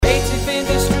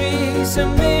is a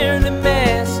merely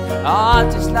mess.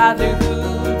 Artists'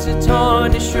 livelihoods are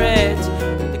torn to shreds.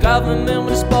 The government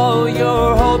will spoil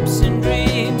your hopes and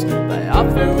dreams by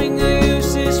offering a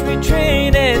useless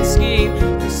retraining scheme.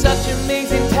 There's such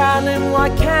amazing talent,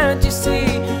 why can't you see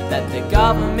that the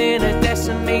government has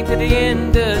decimated the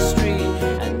industry?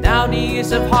 And now the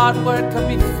years of hard work can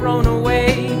be thrown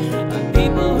away, and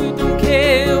people who don't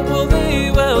care, well,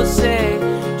 they will say,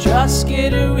 just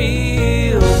get a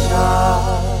real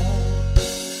job.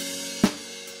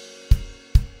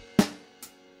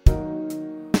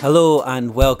 Hello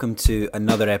and welcome to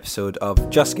another episode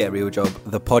of Just Get a Real Job,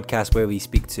 the podcast where we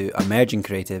speak to emerging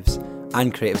creatives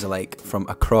and creatives alike from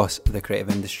across the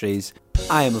creative industries.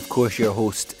 I am, of course, your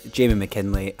host, Jamie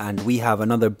McKinley, and we have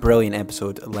another brilliant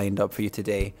episode lined up for you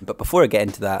today. But before I get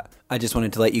into that, I just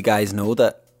wanted to let you guys know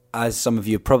that, as some of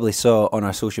you probably saw on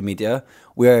our social media,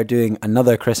 we are doing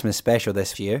another Christmas special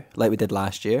this year, like we did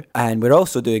last year. And we're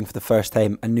also doing, for the first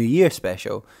time, a New Year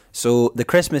special. So the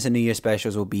Christmas and New Year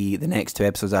specials will be the next two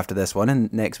episodes after this one,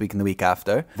 and next week and the week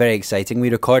after. Very exciting. We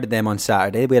recorded them on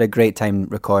Saturday. We had a great time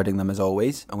recording them, as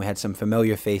always. And we had some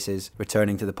familiar faces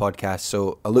returning to the podcast.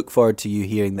 So I look forward to you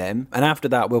hearing them. And after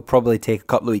that, we'll probably take a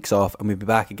couple of weeks off and we'll be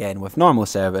back again with normal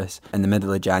service in the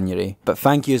middle of January. But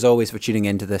thank you, as always, for tuning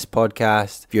into this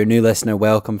podcast. If you're a new listener,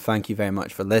 welcome. Thank you very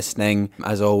much for listening.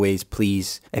 As always,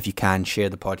 please, if you can, share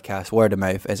the podcast. Word of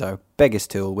mouth is our biggest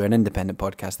tool. We're an independent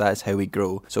podcast. That is how we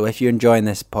grow. So if you're enjoying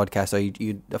this podcast, or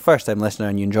you're a first time listener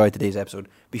and you enjoyed today's episode,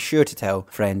 be sure to tell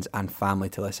friends and family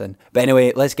to listen. But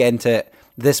anyway, let's get into it.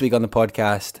 This week on the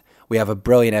podcast, we have a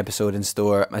brilliant episode in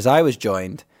store, as I was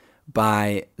joined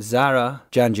by Zara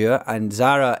Janjua, and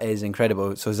Zara is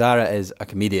incredible. So Zara is a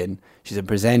comedian, she's a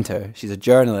presenter, she's a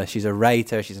journalist, she's a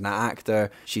writer, she's an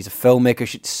actor, she's a filmmaker,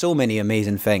 she's so many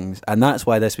amazing things. And that's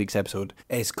why this week's episode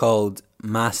is called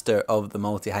Master of the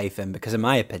Multi-Hyphen, because in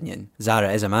my opinion,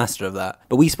 Zara is a master of that.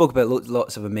 But we spoke about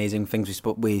lots of amazing things.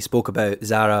 We spoke about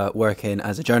Zara working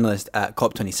as a journalist at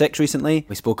COP26 recently.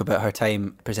 We spoke about her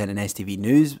time presenting STV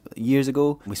News years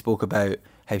ago. We spoke about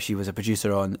how she was a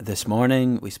producer on This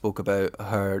Morning. We spoke about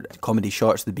her comedy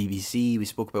shorts to the BBC. We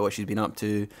spoke about what she's been up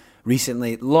to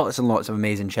recently. Lots and lots of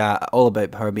amazing chat, all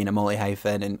about her being a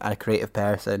multi-hyphen and a creative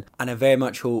person. And I very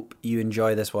much hope you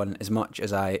enjoy this one as much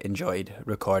as I enjoyed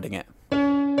recording it.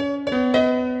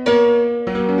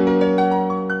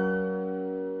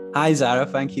 Hi Zara,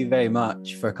 thank you very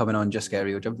much for coming on Just Get a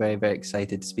Real Job. Very, very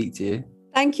excited to speak to you.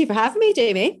 Thank you for having me,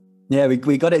 Jamie. Yeah,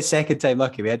 we got it second time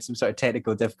lucky. We had some sort of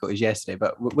technical difficulties yesterday,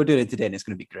 but we're doing it today and it's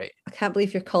going to be great. I can't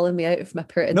believe you're calling me out of my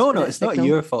poor No, it's signal. Not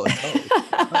your fault at all.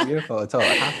 It's not your fault at all.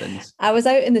 It happens. I was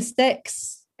out in the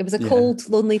sticks. It was a cold,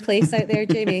 lonely place out there,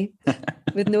 Jamie,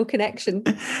 with no connection.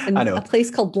 In I know. A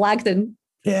place called Blagden.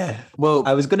 Yeah. Well,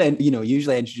 I was going to,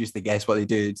 usually introduce the guests, what they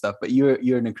do and stuff, but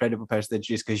you're an incredible person to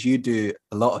introduce because you do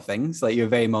a lot of things. Like, you're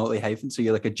very multi-hyphen. So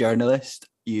you're like a journalist,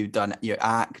 you've done your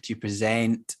act, you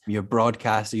present, you're a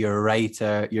broadcaster, you're a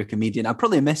writer, you're a comedian. I'm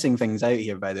probably missing things out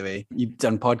here, by the way. You've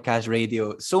done podcast,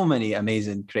 radio, so many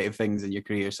amazing creative things in your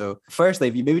career. So firstly,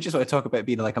 if you maybe just want to talk about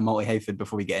being like a multi-hyphen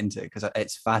before we get into it, because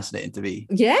it's fascinating to me.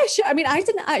 Yeah, sure. I mean, I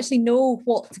didn't actually know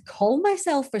what to call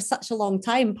myself for such a long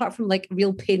time, apart from like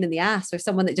real pain in the ass or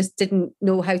someone that just didn't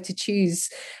know how to choose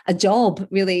a job,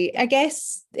 really. I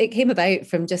guess it came about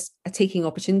from just taking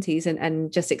opportunities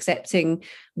and just accepting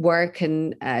work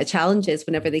and challenges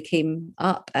whenever they came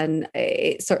up, and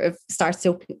it sort of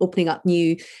started opening up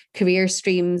new career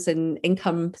streams and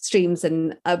income streams,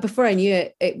 and before I knew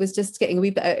it, it was just getting a wee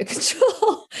bit out of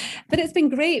control. But it's been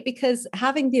great because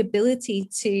having the ability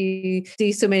to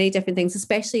do so many different things,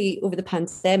 especially over the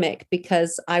pandemic,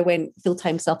 because I went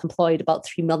full-time self-employed about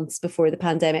 3 months before the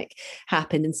pandemic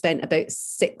happened and spent about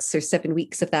 6 or 7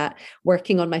 weeks of that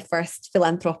working on my first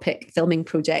philanthropic filming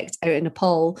project out in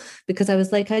Nepal, because I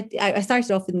was like, I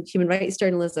started off in human rights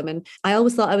journalism and I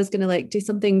always thought I was going to like do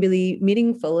something really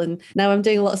meaningful, and now I'm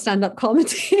doing a lot of stand-up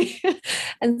comedy.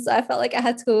 And so I felt like I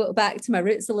had to go back to my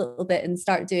roots a little bit and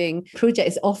start doing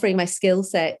projects, offering my skill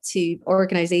set to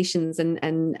organizations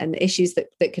and issues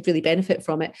that could really benefit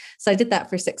from it. So I did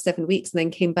that for 6-7 weeks and then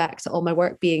came back to all my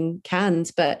work being canned,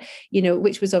 but,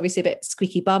 which was obviously a bit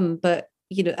squeaky bum, but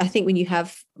I think when you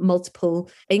have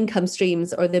multiple income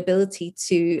streams or the ability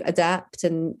to adapt,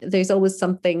 and there's always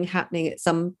something happening at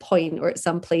some point or at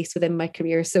some place within my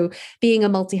career. So being a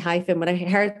multi-hyphen, when I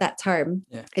heard that term,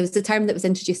 It was the term that was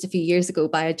introduced a few years ago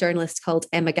by a journalist called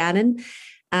Emma Gannon.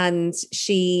 And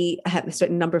she has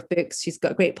written a number of books. She's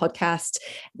got a great podcast.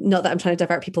 Not that I'm trying to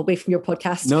divert people away from your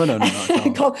podcast. No.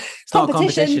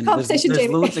 Competition. There's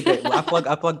loads of great. I plug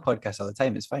podcasts all the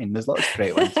time. It's fine. There's lots of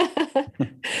great ones.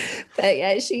 But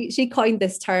yeah, she coined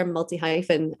this term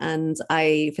multi-hyphen, and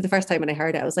I, for the first time when I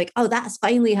heard it, I was like, oh, that's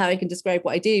finally how I can describe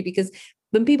what I do. Because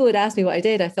when people would ask me what I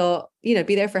did, I thought, be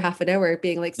there for half an hour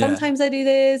being like, sometimes I do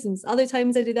this and other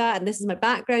times I do that, and this is my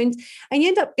background. And you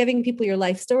end up giving people your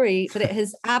life story, but it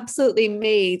has absolutely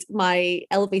made my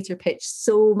elevator pitch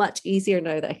so much easier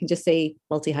now that I can just say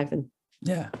multi-hyphen.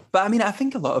 Yeah. But I mean, I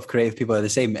think a lot of creative people are the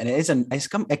same, and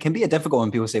it can be a difficult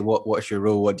when people say, what's your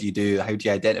role? What do you do? How do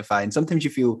you identify? And sometimes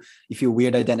you feel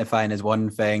weird identifying as one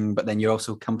thing, but then you're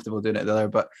also comfortable doing it the other.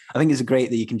 But I think it's great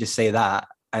that you can just say that,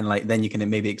 and like then you can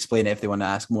maybe explain it if they want to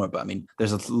ask more. But I mean,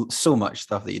 there's so much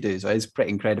stuff that you do, so it's pretty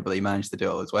incredible that you managed to do it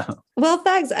all as well. Well,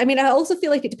 thanks. I mean, I also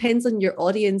feel like it depends on your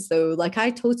audience, though. Like, I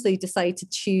totally decide to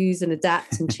choose and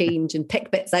adapt and change and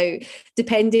pick bits out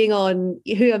depending on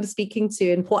who I'm speaking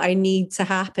to and what I need to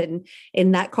happen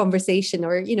in that conversation,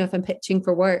 or if I'm pitching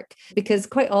for work. Because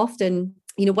quite often,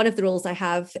 one of the roles I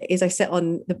have is I sit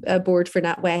on the board for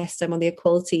NatWest. I'm on the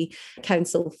Equality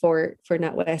Council for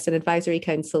NatWest, an advisory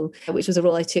council, which was a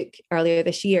role I took earlier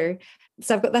this year.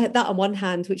 So I've got that on one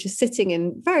hand, which is sitting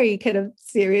in very kind of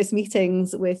serious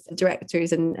meetings with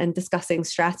directors and discussing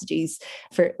strategies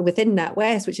for within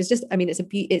NatWest, which is just, I mean, it's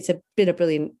been a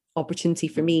brilliant opportunity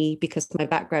for me because my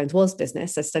background was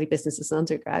business. I studied business as an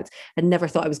undergrad and never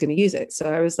thought I was going to use it.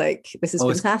 So I was like, this is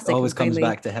fantastic. Always comes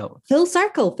back to help. Full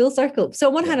circle. So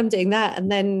on one hand, I'm doing that. And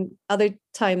then other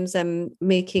times I'm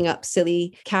making up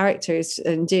silly characters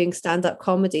and doing stand-up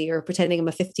comedy or pretending I'm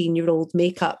a 15-year-old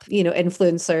makeup,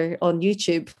 influencer on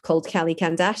YouTube called Kali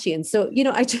Kardashian. So,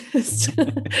 I just...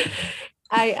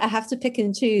 I have to pick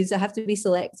and choose. I have to be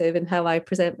selective in how I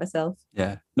present myself.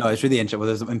 Yeah, no, it's really interesting. Well,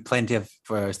 there's plenty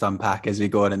for us to unpack as we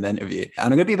go on in the interview. And I'm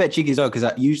going to be a bit cheeky as well, because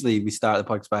usually we start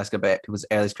the podcast by asking about people's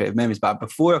earliest creative memories. But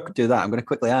before I do that, I'm going to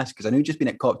quickly ask, because I know you've just been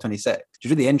at COP26, which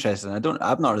is really interesting.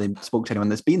 I've not really spoke to anyone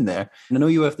that's been there. And I know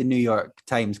you were with the New York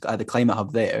Times at the climate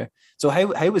hub there. So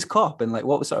how was COP, and like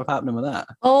what was sort of happening with that?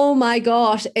 Oh my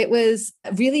gosh, it was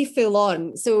really full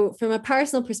on. So from a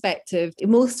personal perspective,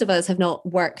 most of us have not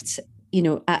worked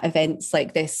at events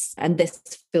like this and this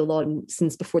full on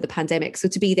since before the pandemic. So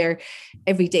to be there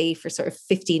every day for sort of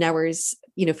 15 hours,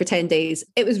 for 10 days,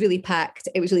 it was really packed.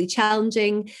 It was really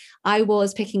challenging. I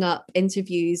was picking up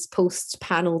interviews, post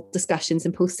panel discussions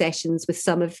and post sessions with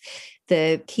some of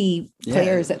the key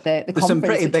players at the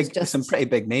conference. Some pretty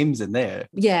big names in there.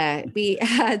 Yeah, we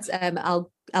had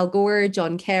Al Gore,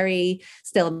 John Kerry,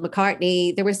 Stella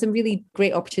McCartney. There were some really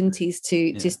great opportunities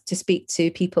to speak to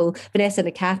people. Vanessa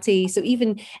Nakati. So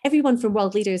even everyone from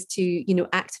world leaders to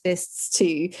activists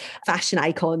to fashion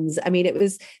icons. I mean, it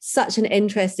was such an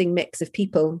interesting mix of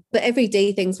people. But every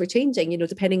day things were changing,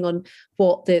 depending on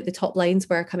what the top lines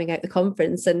were coming out the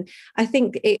conference. And I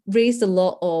think it raised a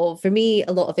lot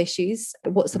of issues.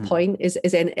 What's the point?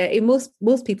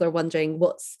 Most people are wondering,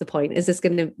 what's the point? Is this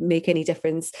going to make any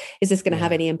difference? Is this going to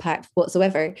have any impact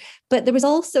whatsoever? But there was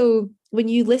also, when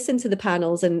you listen to the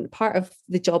panels, and part of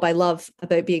the job I love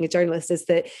about being a journalist is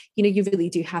that, you really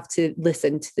do have to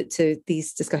listen to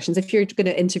these discussions. If you're going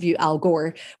to interview Al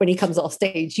Gore when he comes off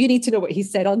stage, you need to know what he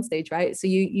said on stage, right? So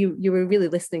you were really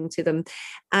listening to them.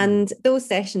 And those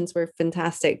sessions were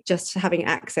fantastic, just having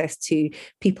access to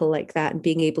people like that and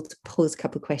being able to pose a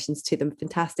couple of questions to them,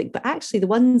 fantastic. But actually the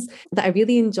ones that I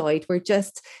really enjoyed were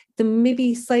just the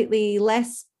maybe slightly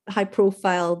less high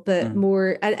profile, but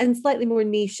more and slightly more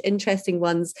niche, interesting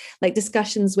ones, like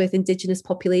discussions with Indigenous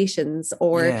populations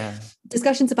or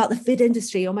discussions about the food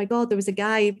industry. Oh my God, there was a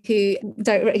guy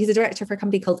he's a director for a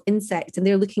company called Insect, and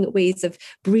they're looking at ways of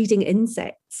breeding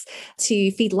insects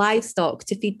to feed livestock,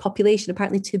 to feed population.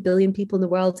 Apparently 2 billion people in the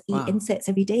world eat insects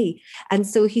every day. And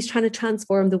so he's trying to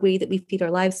transform the way that we feed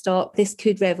our livestock. This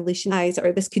could revolutionize,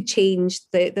 or this could change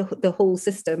the whole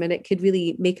system, and it could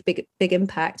really make a big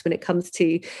impact when it comes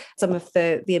to some of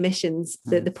the emissions,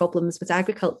 the problems with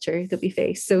agriculture that we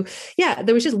face. So yeah,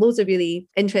 there was just loads of really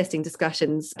interesting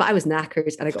discussions, but I was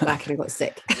knackered and I got back and I got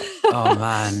sick. Oh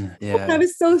man, yeah. I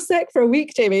was so sick for a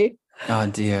week, Jamie. Oh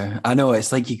dear. I know,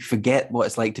 it's like you forget what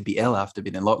it's like to be ill after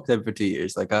being in lockdown for 2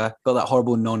 years. Like I got that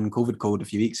horrible non-COVID cold a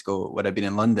few weeks ago when I'd been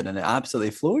in London, and it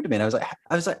absolutely floored me. And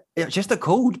I was like, it's just a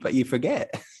cold, but you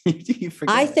forget. You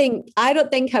forget. I don't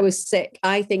think I was sick.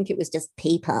 I think it was just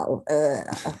people.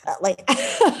 Like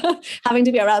having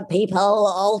to be around people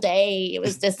all day. It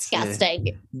was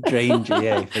disgusting. Drained you,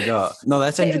 I forgot. No,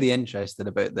 that sounds really interesting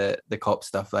about the COP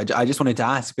stuff. I just wanted to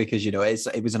ask because,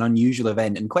 it was an unusual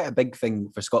event and quite a big thing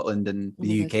for Scotland in Oh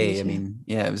the my UK. God, huge, I yeah. mean,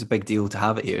 yeah, it was a big deal to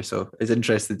have it here. So it's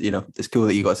interesting, it's cool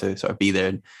that you got to sort of be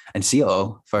there and see it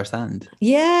all firsthand.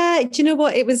 Yeah, do you know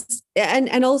what it was?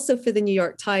 And also for the New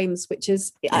York Times, which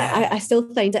is Yeah. I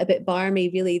still find it a bit barmy,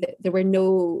 really, that there were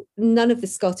none of the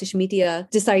Scottish media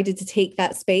decided to take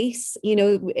that space.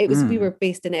 It was we were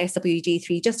based in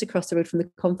SWG3, just across the road from the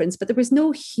conference, but there was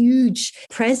no huge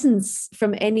presence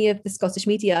from any of the Scottish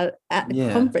media at the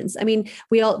conference. I mean,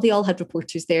 they all had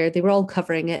reporters there, they were all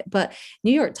covering it, but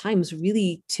New York Times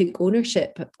really took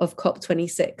ownership of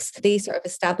COP26. They sort of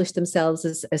established themselves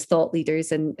as thought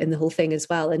leaders in the whole thing as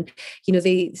well. And,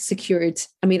 they secured,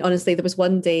 I mean, honestly, there was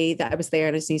one day that I was there,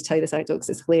 and I just need to tell you this anecdote because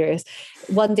it's hilarious.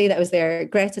 One day that I was there,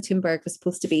 Greta Thunberg was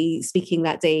supposed to be speaking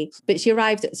that day, but she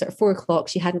arrived at sort of 4 o'clock.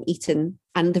 She hadn't eaten.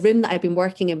 And the room that I'd been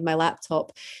working in with my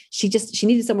laptop, she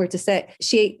needed somewhere to sit.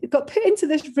 She got put into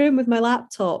this room with my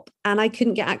laptop, and I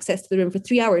couldn't get access to the room for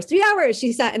 3 hours. 3 hours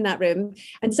she sat in that room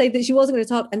and decided that she wasn't going to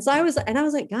talk. And so I was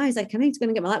like, guys, I need to go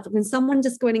and get my laptop. Can someone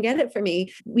just go in and get it for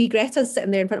me? Greta's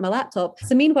sitting there in front of my laptop.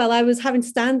 So meanwhile, I was having to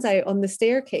stand out on the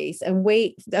staircase and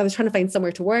wait. I was trying to find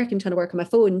somewhere to work and trying to work on my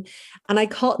phone. And I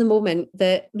caught the moment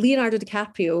that Leonardo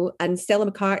DiCaprio and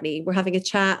Stella McCartney were having a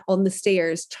chat on the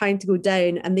stairs, trying to go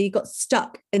down, and they got stuck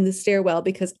in the stairwell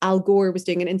because Al Gore was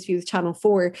doing an interview with Channel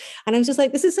 4. And I was just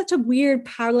like, this is such a weird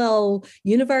parallel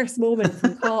universe moment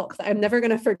from COP that I'm never going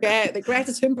to forget, that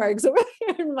Greta Thunberg's over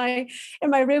here in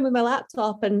my room with my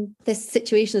laptop, and this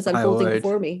situation is unfolding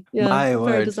before me. Yeah,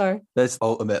 very bizarre. That's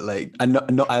ultimate. Like,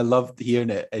 I loved hearing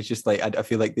it. It's just like, I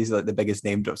feel like these are like the biggest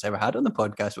name drops I ever had on the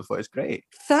podcast before. It's great.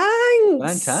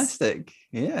 Thanks. Fantastic.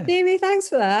 Yeah. Jamie, thanks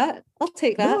for that. I'll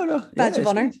take that. No. Badge of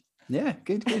honor. Good. Yeah,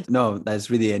 good. No, that's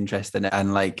really interesting.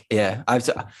 And like, yeah, I've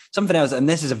something else, and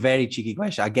this is a very cheeky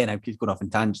question. Again, I'm going off in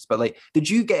tangents, but like, did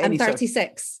you get any? I'm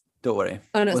 36. Don't worry.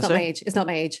 Oh no, it's not my age. It's not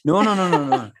my age. No.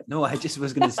 No, I just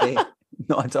was going to say,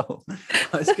 not at all.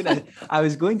 I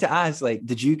was going to ask, like,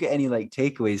 did you get any like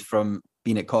takeaways from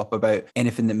being at COP about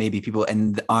anything that maybe people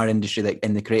in our industry, like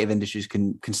in the creative industries,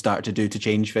 can start to do to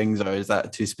change things, or is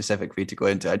that too specific for you to go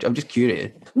into? I'm just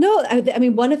curious. No, I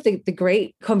mean, one of the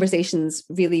great conversations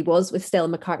really was with Stella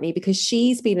McCartney, because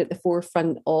she's been at the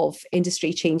forefront of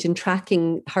industry change and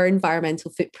tracking her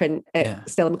environmental footprint at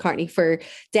Stella McCartney for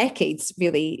decades,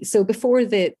 really. So before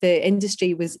the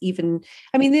industry was even,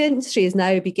 I mean, the industry is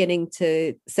now beginning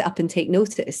to sit up and take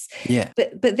notice. Yeah.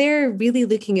 But they're really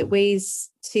looking at ways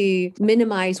to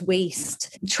minimize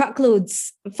waste.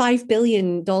 Truckloads, $5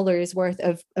 billion worth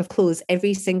of clothes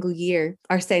every single year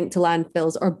are sent to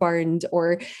landfills or burned,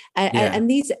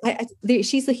 and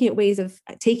she's looking at ways of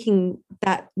taking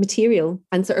that material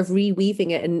and sort of reweaving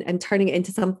it and turning it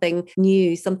into something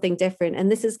new, something different.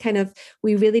 And this is kind of,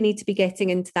 we really need to be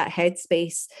getting into that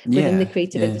headspace within the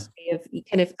creative industry of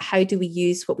kind of, how do we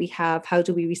use what we have? How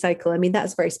do we recycle? I mean,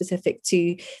 that's very specific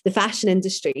to the fashion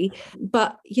industry.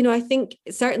 But, I think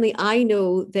certainly I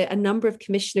know that a number of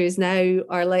commissioners now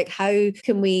are like, how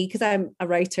can we, because I'm a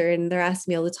writer and they're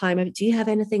asking me all the time, do you have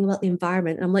anything about the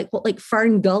environment? And I'm like, what, like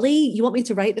Fern Gully? You want me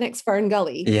to write the next Fern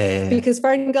Gully? Yeah. Because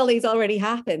Fern Gully's already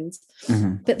happened.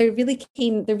 Mm-hmm. But they're really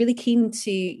keen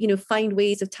to, find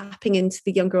ways of tapping into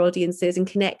the younger audiences and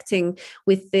connecting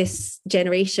with this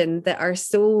generation that are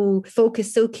so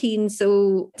focused, so keen,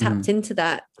 so tapped into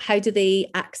that. How do they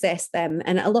access them?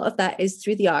 And a lot of that is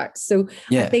through the arts. So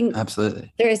I think absolutely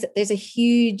there's a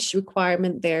huge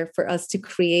requirement there for us to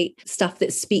create stuff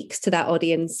that speaks to that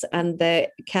audience and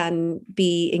that can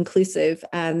be inclusive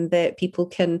and that people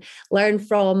can learn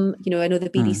from. I know the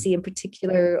BBC in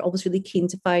particular are always really keen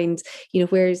to find,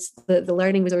 where's the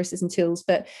learning resources and tools.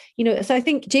 But, so I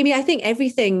think, Jamie,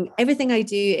 everything I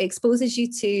do exposes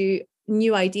you to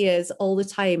new ideas all the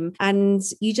time, and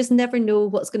you just never know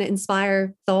what's going to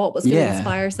inspire thought, what's going to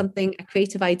inspire something, a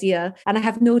creative idea. And I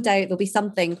have no doubt there'll be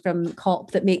something from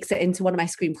COP that makes it into one of my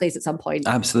screenplays at some point.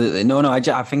 Absolutely. No, I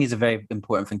think it's a very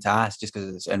important thing to ask, just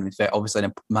because it's obviously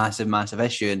a massive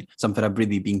issue and something I've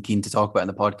really been keen to talk about in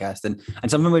the podcast, and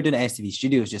something we're doing at STV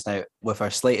Studios just now with our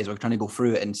slate is we're trying to go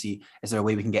through it and see, is there a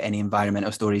way we can get any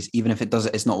environmental stories, even if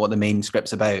it's not what the main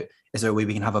script's about? Is there a way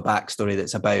we can have a backstory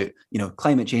that's about,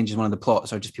 climate change is one of the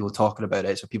plots, or just people talking about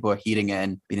it, so people are hearing it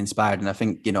and being inspired? And I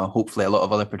think, hopefully a lot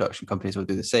of other production companies will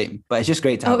do the same. But it's just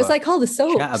great to have it was like all the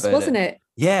soaps, wasn't it?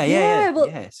 Yeah. Well,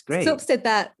 it's great. Soaps did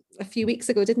that a few weeks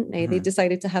ago, didn't they? They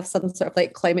decided to have some sort of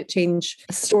like climate change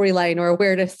storyline or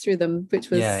awareness through them, which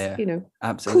was,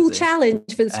 absolutely cool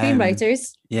challenge for the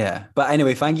screenwriters. Yeah. But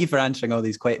anyway, thank you for answering all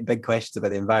these quite big questions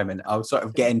about the environment. I'll sort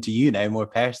of get into you now more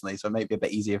personally, so it might be a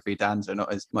bit easier for you to answer,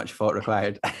 not as much thought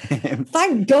required.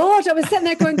 Thank God. I was sitting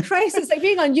there going, Christ, it's like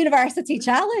being on University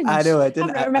Challenge. I know, I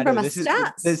didn't remember my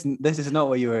stats. This is not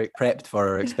what you were prepped for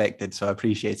or expected, so I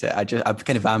appreciate it. I've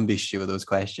kind of ambushed you with those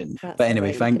questions. That's but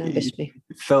anyway, right, thank you.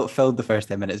 Filled the first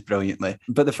 10 minutes brilliantly.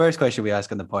 But the first question we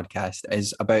ask on the podcast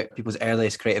is about people's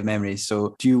earliest creative memories.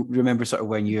 So do you remember sort of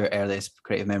when your earliest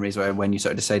creative memories were, when you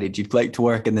sort of decided you'd like to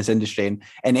work in this industry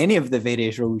and any of the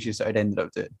various roles you sort of ended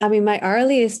up doing? I mean, my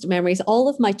earliest memories, all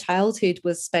of my childhood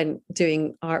was spent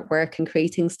doing artwork and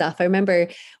creating stuff. I remember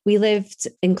we lived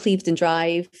in Clevedon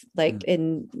Drive, like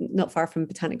in not far from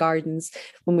Botanic Gardens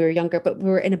when we were younger, but we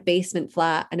were in a basement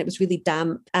flat and it was really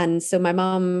damp. And so my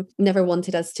mum never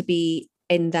wanted us to be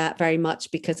in that very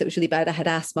much because it was really bad. I had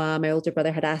asthma. My older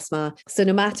brother had asthma. So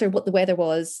no matter what the weather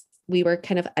was, we were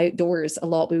kind of outdoors a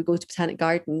lot. We would go to Botanic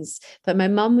Gardens, but my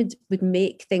mum would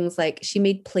make things like she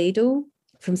made Play-Doh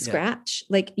from scratch.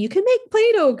 Like, you can make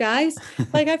Play-Doh, guys.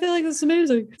 Like, I feel like that's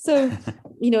amazing. So,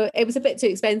 it was a bit too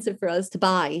expensive for us to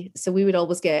buy. So we would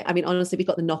always get, I mean, honestly, we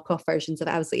got the knockoff versions of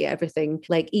absolutely everything.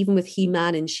 Like, even with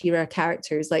He-Man and She-Ra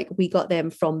characters, like, we got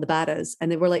them from the Barras,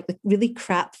 and they were like the really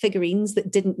crap figurines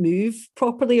that didn't move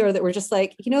properly, or that were just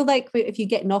like, like if you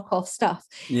get knockoff stuff,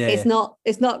 it's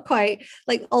not quite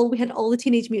like we had all the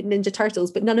Teenage Mutant Ninja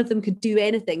Turtles, but none of them could do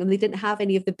anything, and they didn't have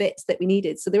any of the bits that we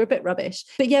needed. So they were a bit rubbish.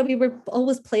 But yeah, we were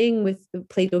always playing with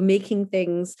Play-Doh, making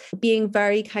things, being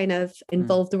very kind of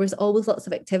involved. There was always lots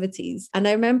of activities. And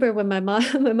I remember when my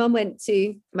mum went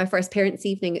to my first parents'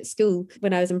 evening at school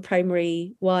when I was in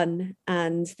primary 1,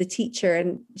 and the teacher,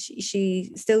 and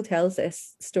she still tells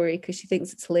this story because she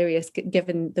thinks it's hilarious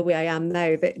given the way I am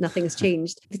now, that nothing has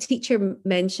changed. The teacher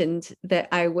mentioned that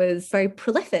I was very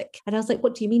prolific. And I was like,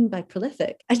 what do you mean by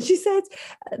prolific? And she said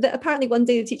that apparently one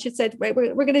day the teacher said, right,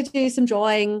 we're going to do some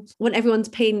drawing. I want everyone to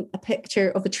paint a picture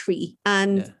of a tree.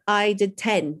 And I did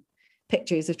 10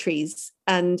 pictures of trees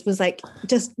and was like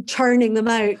just churning them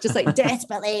out, just like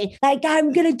desperately, like,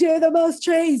 I'm going to do the most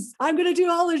trees. I'm going to do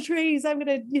all the trees. I'm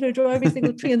going to, draw every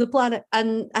single tree on the planet.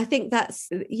 And I think that's,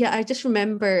 I just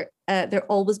remember there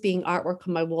always being artwork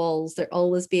on my walls. There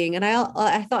always being, and I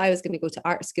thought I was going to go to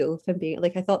art school, if I'm being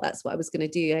like, I thought that's what I was going to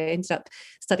do. I ended up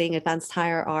studying advanced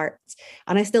higher art,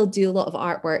 and I still do a lot of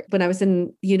artwork. When I was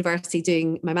in university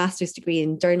doing my master's degree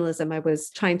in journalism, I was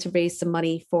trying to raise some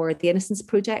money for the Innocence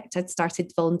Project. I'd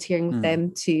started volunteering with them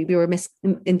we were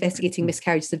investigating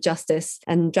miscarriages of justice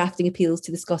and drafting appeals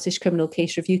to the Scottish Criminal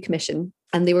Case Review Commission.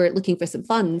 And they were looking for some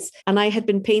funds. And I had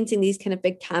been painting these kind of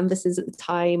big canvases at the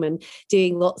time and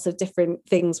doing lots of different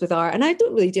things with art. And I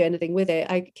don't really do anything with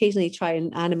it. I occasionally try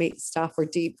and animate stuff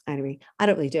anyway, I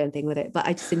don't really do anything with it, but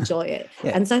I just enjoy it.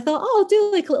 And so I thought, I'll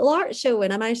do like a little art show.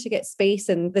 And I managed to get space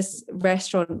in this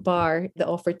restaurant bar that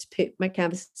offered to put my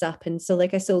canvases up. And so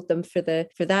like I sold them for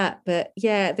that. But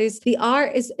yeah, the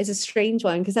art is a strange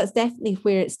one, because that's definitely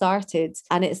where it started.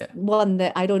 And it's one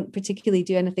that I don't particularly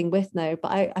do anything with now.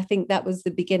 But I think that was the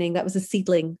beginning. That was a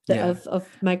seedling of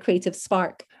my creative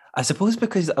spark. I suppose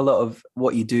because a lot of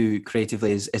what you do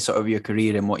creatively is sort of your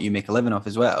career and what you make a living off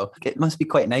as well. It must be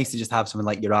quite nice to just have something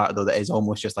like your art, though, that is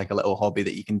almost just like a little hobby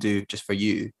that you can do just for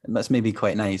you. And that's maybe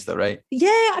quite nice, though, right? Yeah,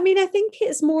 I mean, I think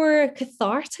it's more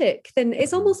cathartic than,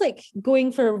 it's almost like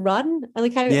going for a run.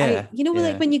 Like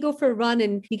like when you go for a run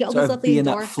and you get all those lovely endorphins. In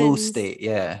that flow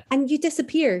state, and you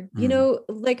disappear.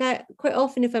 Like I quite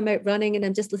often, if I'm out running and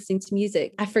I'm just listening to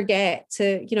music, I forget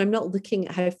to, I'm not looking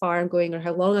at how far I'm going or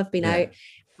how long I've been out.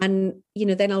 And,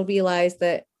 then I'll realize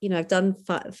that, I've done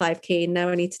 5K and now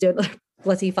I need to do another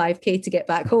bloody 5K to get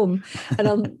back home. And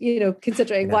I'm,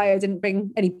 considering why I didn't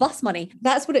bring any bus money.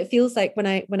 That's what it feels like when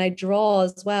I draw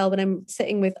as well. When I'm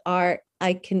sitting with art,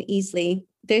 I can easily,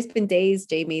 there's been days,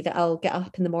 Jamie, that I'll get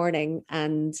up in the morning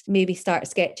and maybe start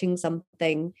sketching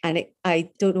something, and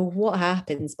I don't know what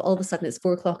happens, but all of a sudden it's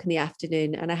 4:00 in the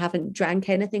afternoon and I haven't drank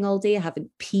anything all day. I haven't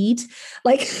peed.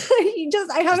 Like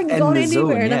I haven't gone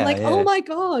anywhere. And I'm like, oh my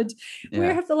God,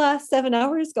 where have the last 7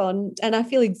 hours gone? And I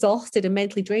feel exhausted and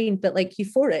mentally drained, but like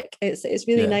euphoric. It's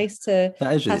really nice to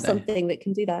have something that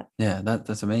can do that. Yeah,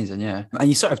 that's amazing. Yeah. And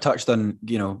you sort of touched on,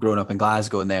 growing up in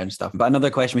Glasgow and there and stuff. But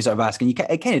another question we sort of asked, and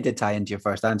it kind of did tie into your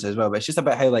first answer as well, but it's just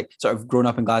about how like sort of growing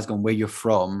up in Glasgow and where you're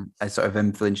from has sort of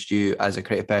influenced you as a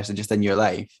creative person just in your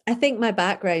life. I think my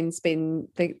background's been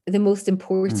the most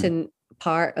important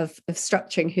part of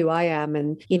structuring who I am,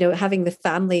 and having the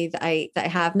family that I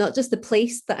have, not just the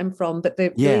place that I'm from, but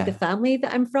really the family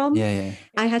that I'm from.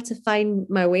 I had to find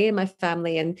my way in my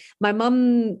family, and my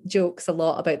mum jokes a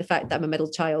lot about the fact that I'm a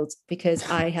middle child because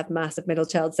I have massive middle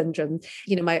child syndrome.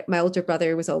 My older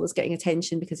brother was always getting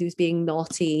attention because he was being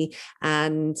naughty,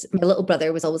 and my little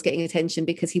brother was always getting attention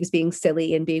because he was being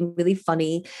silly and being really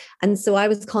funny. And so I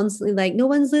was constantly like, no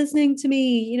one's listening to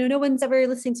me, no one's ever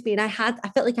listening to me. And I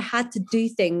felt like I had to do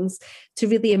things to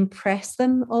really impress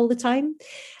them all the time.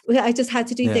 I just had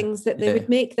to do things that they would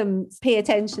make them pay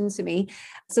attention to me.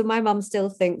 So my mum still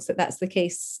thinks that that's the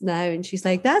case now. And she's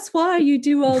like, that's why you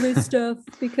do all this stuff,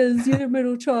 because you're a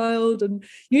middle child and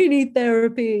you need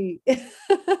therapy.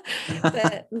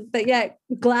 but yeah,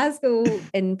 Glasgow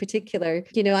in particular,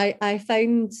 I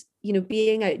found,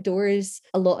 being outdoors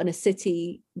a lot in a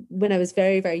city when I was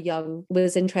very, very young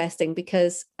was interesting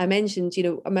because I mentioned,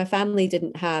 my family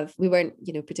we weren't,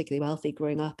 particularly wealthy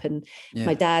growing up. And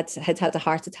my dad had a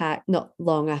heart attack not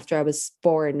long after I was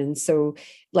born. And so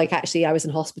actually I was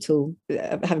in hospital,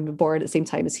 having been born at the same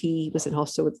time as he was in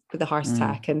hospital with a heart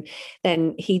attack. And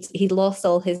then he'd lost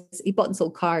he bought and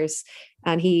sold cars.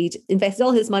 And he'd invested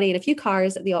all his money in a few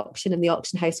cars at the auction, and the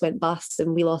auction house went bust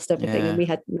and we lost everything and we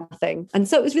had nothing. And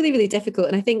so it was really, really difficult.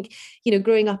 And I think,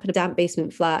 growing up in a damp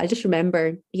basement flat, I just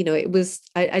remember, I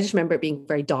just remember it being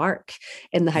very dark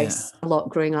in the house a lot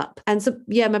growing up. And so,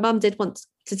 my mum did want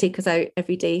to take us out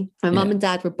every day. My mum and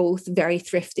dad were both very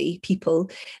thrifty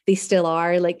people. They still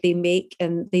are. They make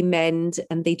and they mend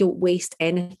and they don't waste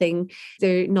anything.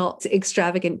 They're not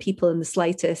extravagant people in the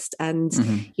slightest. And,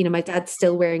 my dad's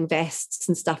still wearing vests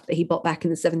and stuff that he bought back in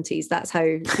the 70s. That's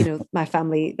how, my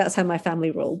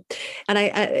family roll.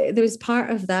 And there was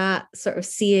part of that sort of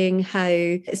seeing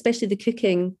how, especially the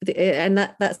cooking, and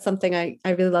that's something I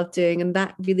really love doing. And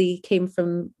that really came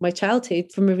from my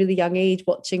childhood, from a really young age,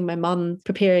 watching my mum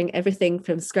preparing everything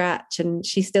from scratch, and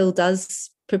she still does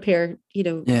prepare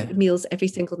meals every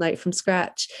single night from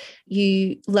scratch.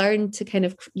 You learn to kind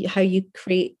of how you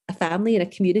create a family and a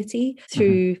community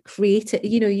through creating,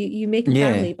 you make a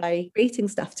family by creating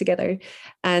stuff together.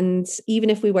 And even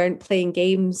if we weren't playing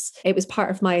games, it was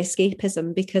part of my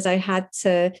escapism because I had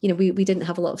to, we didn't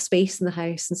have a lot of space in the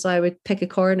house. And so I would pick a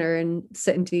corner and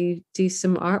sit and do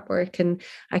some artwork, and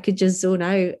I could just zone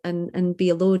out and be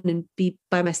alone and be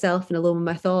by myself and alone with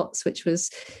my thoughts, which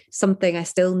was something I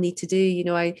still need to do.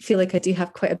 I feel like I do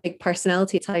have quite a big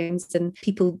personality at times, and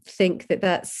people think that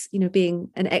that's, being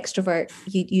an extrovert,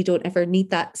 you don't ever need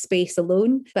that space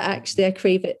alone. But actually I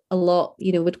crave it a lot,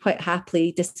 would quite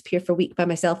happily disappear for a week by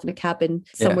myself in a cabin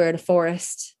somewhere in a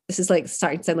forest. This is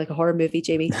starting to sound like a horror movie,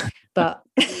 Jamie, but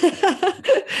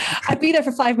I'd be there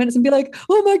for 5 minutes and be like,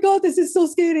 oh my God, this is so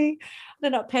scary.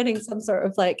 End up penning some sort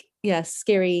of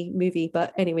scary movie.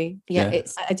 But anyway,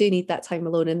 I do need that time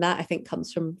alone, and that I think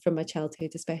comes from my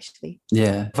childhood especially.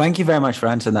 Thank you very much for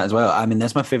answering that as well. I mean,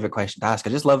 that's my favorite question to ask.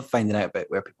 I just love finding out about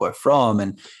where people are from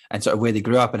and sort of where they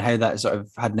grew up and how that sort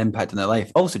of had an impact on their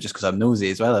life. Also, just because I'm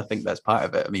nosy as well, I think that's part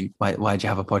of it. I mean, why'd you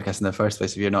have a podcast in the first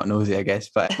place if you're not nosy, I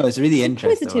guess? But it's really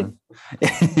interesting.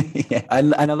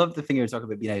 And I love the thing you were talking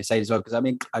about being outside as well, because I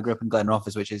mean, I grew up in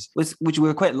Glenrothes, which we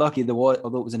were quite lucky.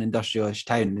 Although it was an industrial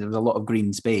town, there was a lot of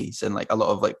green space and a lot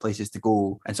of places to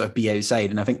go and sort of be outside.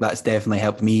 And I think that's definitely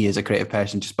helped me as a creative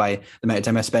person, just by the amount of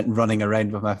time I spent running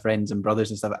around with my friends and brothers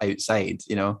and stuff outside.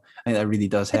 I think that really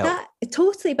does help.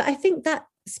 Totally. But I think that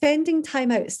spending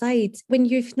time outside when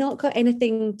you've not got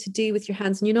anything to do with your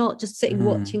hands and you're not just sitting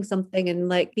watching something and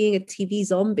being a TV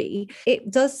zombie,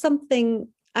 it does something.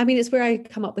 I mean, it's where I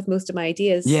come up with most of my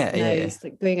ideas. It's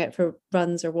going out for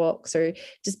runs or walks or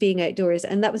just being outdoors.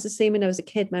 And that was the same when I was a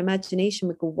kid. My imagination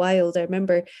would go wild. I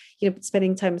remember,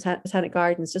 spending time at Botanic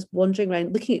Gardens, just wandering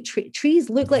around, looking at trees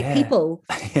look like people.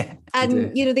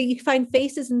 And, that you find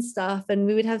faces and stuff. And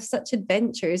we would have such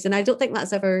adventures. And I don't think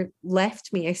that's ever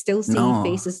left me. I still see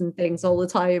faces and things all the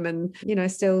time. And, I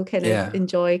still kind of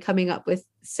enjoy coming up with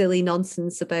silly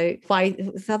nonsense about why.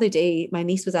 The other day my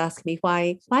niece was asking me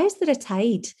why is there a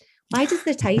tide? Why does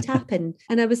the tide happen?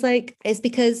 And I was like, it's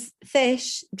because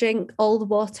fish drink all the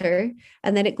water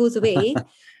and then it goes away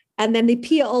and then they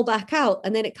pee it all back out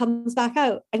and then it comes back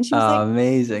out. And she was like,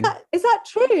 amazing. Is that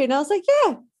true? And I was like,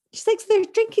 yeah. She's like, so they're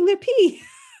drinking their pee.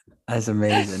 That's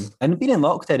amazing. And being in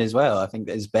lockdown as well, I think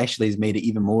that especially has made it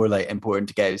even more like important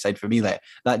to get outside for me. Like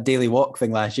that daily walk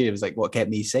thing last year was like what kept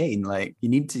me sane. Like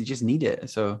you just need it.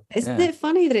 So Isn't it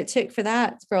funny that it took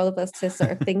for all of us to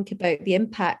sort of think about the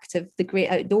impact of the great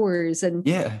outdoors and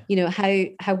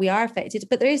how we are affected?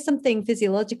 But there is something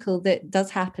physiological that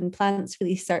does happen. Plants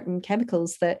release certain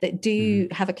chemicals that do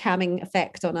have a calming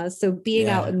effect on us. So being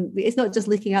out, and it's not just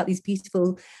looking out these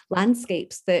beautiful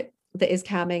landscapes that is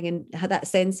calming and have that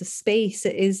sense of space.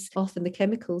 It is often the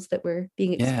chemicals that we're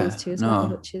being exposed to as well,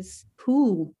 which is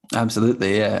cool.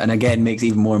 Absolutely, yeah. And again, makes it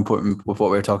even more important with what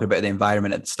we were talking about the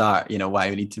environment at the start, why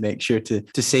we need to make sure to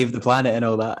save the planet and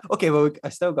all that. Okay, well, I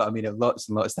still got, lots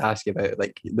and lots to ask you about,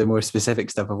 like the more specific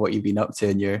stuff of what you've been up to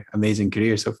in your amazing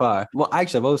career so far. Well,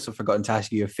 actually, I've also forgotten to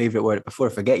ask you your favourite word. Before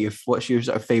I forget, what's your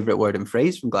sort of favourite word and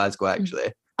phrase from Glasgow,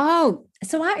 actually? Oh,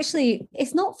 so actually,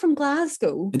 it's not from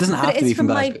Glasgow. It doesn't have to be from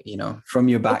Glasgow, from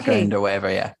your background or whatever,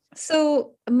 yeah.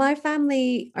 So my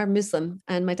family are Muslim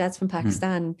and my dad's from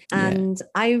Pakistan. And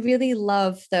I really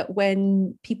love that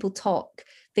when people talk,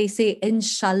 they say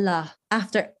inshallah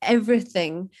after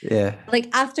everything. Yeah. Like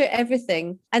after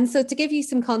everything. And so to give you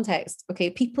some context,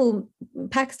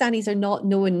 Pakistanis are not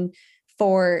known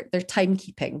for their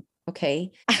timekeeping.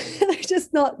 Okay. They're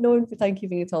just not known for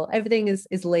timekeeping at all. Everything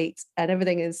is late and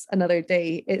everything is another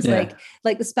day. It's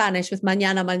like the Spanish with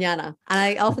mañana, mañana. And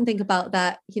I often think about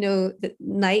that, the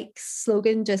Nike's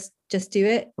slogan, just do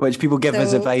it. Which people give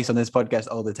us advice on this podcast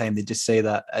all the time. They just say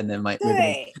that and then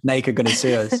maybe Nike are going to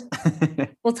sue us.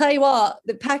 Well, tell you what,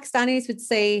 the Pakistanis would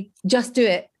say, just do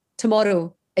it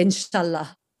tomorrow,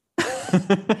 inshallah.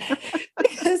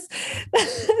 Because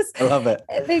I love it.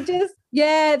 They just,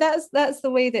 that's the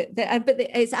way that but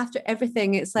it's after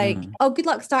everything. It's like, oh, good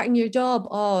luck starting your job.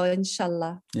 Oh,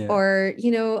 inshallah. Yeah. Or,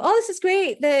 oh, this is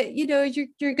great that, you're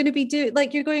going to be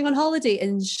you're going on holiday,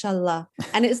 inshallah.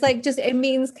 And it's like, it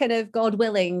means kind of God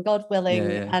willing.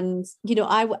 Yeah. And,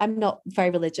 I'm not very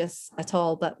religious at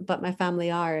all, but my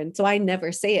family are. And so I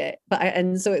never say it,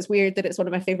 and so it's weird that it's one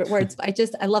of my favorite words, but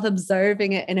I love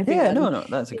observing it in everyone. Yeah, no,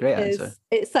 that's a great answer.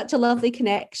 It's such a lovely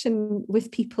connection with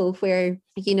people where,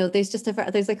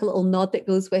 there's like a little nod that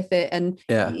goes with it. And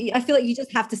I feel like you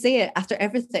just have to say it after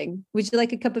everything. Would you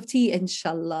like a cup of tea?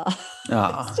 Inshallah.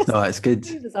 It's good.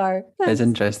 Bizarre. It's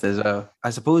interesting as well.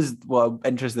 I suppose what I'm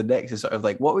interested next is sort of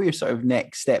like, what were your sort of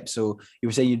next steps? So you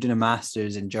were saying you're doing a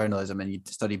master's in journalism and you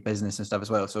studied business and stuff as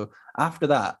well. So after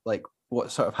that, like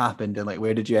what sort of happened and like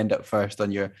where did you end up first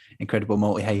on your incredible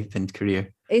multi-hyphened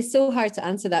career? It's so hard to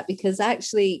answer that because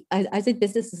actually I did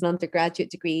business as an undergraduate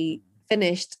degree,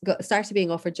 started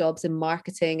being offered jobs in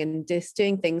marketing and just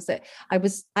doing things that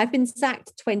I've been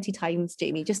sacked 20 times,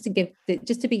 Jamie, just to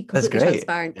be completely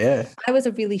transparent. Yeah. I was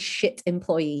a really shit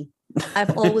employee.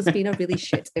 I've always been a really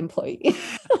shit employee.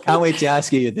 Can't wait to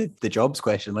ask you the jobs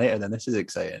question later then. This is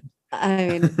exciting.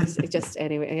 I mean,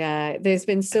 anyway, yeah, there's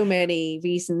been so many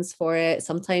reasons for it.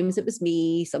 Sometimes it was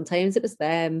me, sometimes it was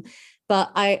them. But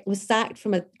I was sacked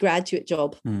from a graduate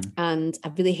job and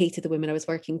I really hated the women I was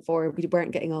working for. We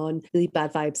weren't getting on, really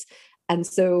bad vibes. And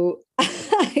so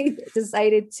I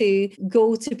decided to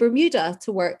go to Bermuda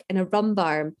to work in a rum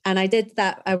bar. And I did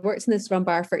that. I worked in this rum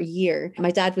bar for a year.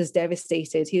 My dad was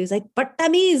devastated. He was like, but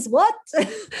Tamiz, what?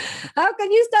 How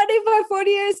can you study for 4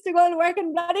 years to go and work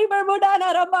in bloody Bermuda in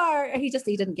a rum bar? He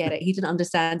didn't get it. He didn't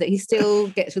understand it. He still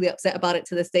gets really upset about it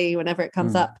to this day whenever it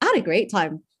comes up. I had a great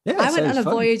time. Yeah, I went on a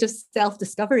voyage of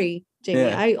self-discovery, Jamie.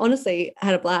 Yeah. I honestly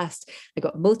had a blast. I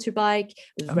got a motorbike.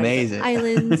 I was amazing.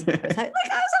 Islands. I was having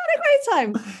a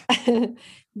great time.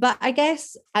 But I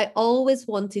guess I always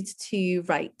wanted to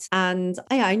write, and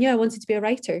I knew I wanted to be a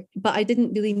writer, but I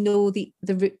didn't really know the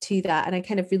route to that. And I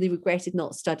kind of really regretted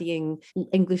not studying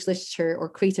English literature or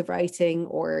creative writing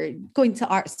or going to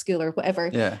art school or whatever.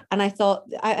 Yeah. And I thought,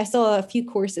 I saw a few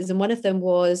courses, and one of them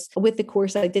was, with the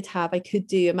course I did have, I could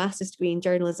do a master's degree in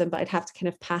journalism, but I'd have to kind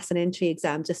of pass an entry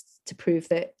exam just to prove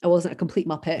that I wasn't a complete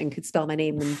muppet and could spell my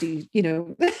name and do,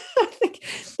 I think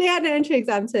they had an entry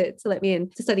exam to let me in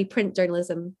to study print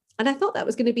journalism. And I thought that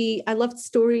was going to be, I loved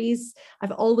stories.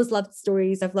 I've always loved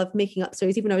stories. I've loved making up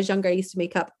stories. Even when I was younger, I used to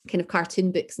make up kind of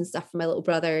cartoon books and stuff for my little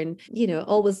brother. And,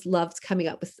 always loved coming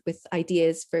up with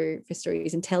ideas for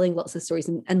stories and telling lots of stories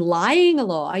and lying a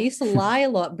lot. I used to lie a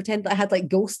lot and pretend that I had like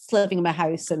ghosts living in my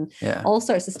house and all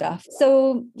sorts of stuff.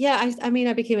 So yeah,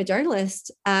 I became a journalist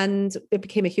and it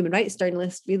became a human rights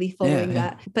journalist really following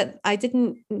that. But I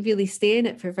didn't really stay in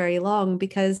it for very long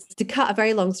because, to cut a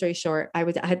very long story short, I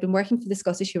had been working for the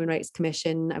Scottish Human Rights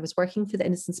Commission. I was working for the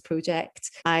Innocence Project.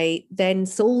 I then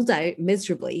sold out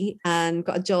miserably and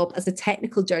got a job as a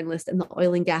technical journalist in the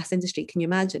oil and gas industry. Can you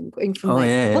imagine going from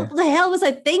what the hell was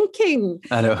I thinking?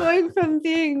 I know. Going from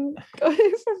being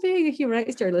a human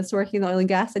rights journalist working in the oil and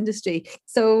gas industry.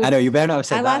 So I know, you better not have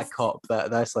said that at COP.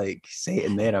 That's like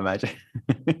Satan there, I imagine.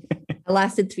 I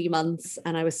lasted 3 months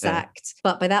and I was sacked.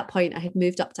 But by that point, I had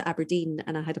moved up to Aberdeen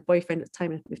and I had a boyfriend at the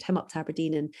time. I moved him up to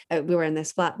Aberdeen and we were in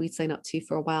this flat we'd signed up to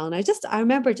for a while. And I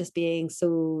remember just being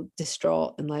so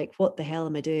distraught and like, what the hell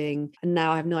am I doing? And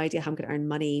now I have no idea how I'm going to earn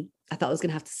money. I thought I was going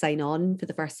to have to sign on for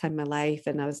the first time in my life.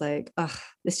 And I was like,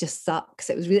 this just sucks.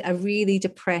 It was really a really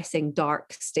depressing,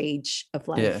 dark stage of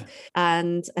life. Yeah.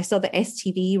 And I saw that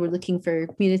STV were looking for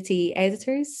community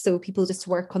editors. So people just to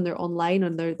work on their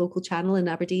local channel in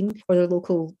Aberdeen or their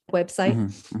local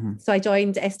website. So I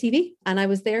joined STV and I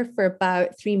was there for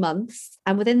about 3 months.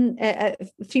 And within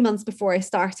 3 months before I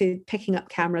started picking up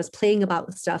cameras, playing about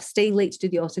with stuff, staying late to do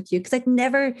the autocue, because I'd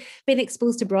never been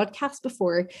exposed to broadcast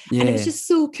before. Yeah. And it was just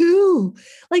so cool.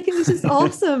 Like, it was just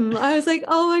awesome. I was like,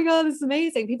 oh my God, this is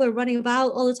amazing. People are running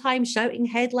about all the time, shouting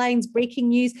headlines, breaking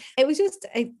news. It was just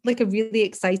a really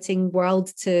exciting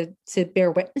world to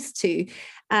bear witness to.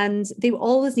 And they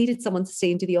always needed someone to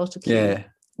stay and do the autocue. Yeah.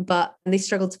 But they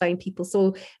struggled to find people.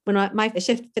 So when my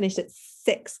shift finished at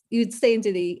 6, you'd stay and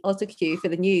do the autocue for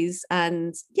the news.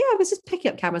 And yeah, I was just picking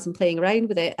up cameras and playing around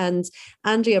with it. And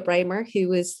Andrea Breimer,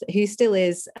 who still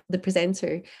is the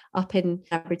presenter up in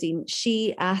Aberdeen,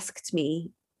 she asked me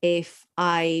if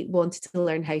I wanted to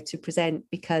learn how to present,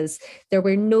 because there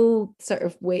were no sort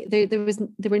of way, there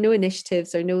were no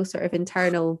initiatives or no sort of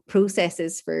internal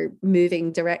processes for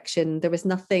moving direction. There was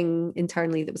nothing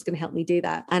internally that was going to help me do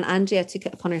that. And Andrea took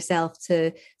it upon herself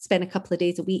to spend a couple of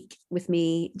days a week with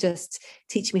me, just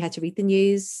teaching me how to read the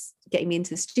news, getting me into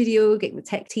the studio, getting the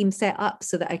tech team set up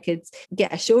so that I could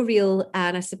get a show reel.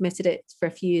 And I submitted it for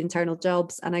a few internal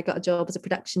jobs. And I got a job as a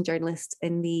production journalist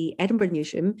in the Edinburgh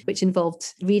newsroom, which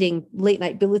involved reading late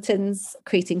night bulletins,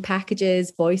 creating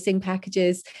packages, voicing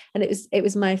packages. And it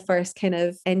was my first kind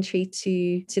of entry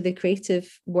to the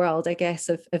creative world, I guess,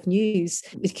 of news.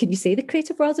 Can you say the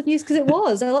creative world of news? Because it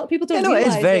was. A lot of people don't realize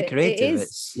it is very creative.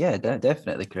 It's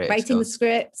definitely creative. Writing the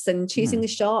scripts and choosing the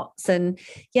shots. And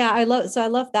yeah, I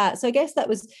love that. So I guess that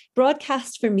was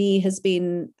broadcast for me has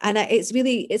been, and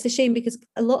it's a shame because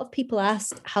a lot of people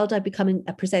ask, how do I become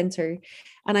a presenter?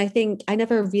 And I think I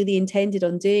never really intended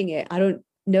on doing it. I don't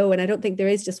know. And I don't think there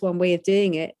is just one way of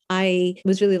doing it. I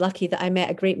was really lucky that I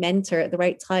met a great mentor at the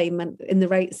right time and in the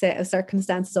right set of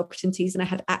circumstances, opportunities, and I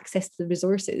had access to the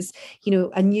resources,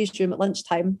 a newsroom at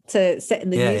lunchtime to sit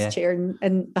in the news chair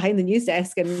and behind the news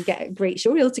desk and get a great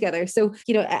show reel together. So,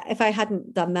 if I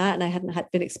hadn't done that and I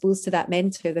hadn't been exposed to that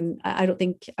mentor, then I don't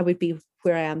think I would be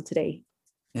where I am today.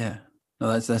 Yeah.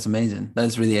 No, that's amazing.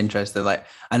 That's really interesting.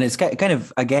 And it's kind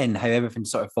of, again, how everything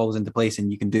sort of falls into place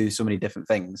and you can do so many different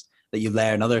things that you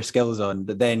learn other skills on,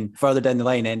 that then further down the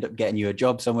line end up getting you a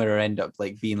job somewhere or end up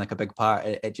being a big part.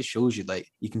 It just shows you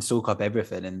you can soak up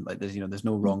everything and there's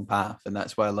no wrong path. And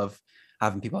that's why I love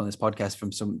having people on this podcast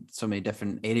from so many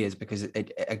different areas, because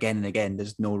it again and again,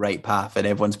 there's no right path and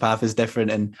everyone's path is different.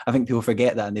 And I think people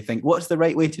forget that and they think, what's the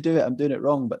right way to do it? I'm doing it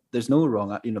wrong, but there's no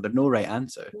wrong, there's no right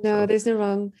answer. No, there's no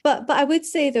wrong. But I would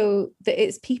say though, that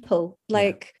it's people,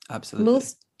 absolutely.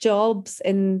 Most jobs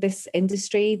in this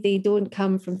industry, they don't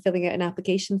come from filling out an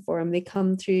application form. They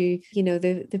come through,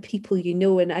 the people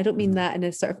and I don't mean that in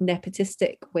a sort of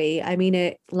nepotistic way. I mean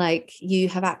it like you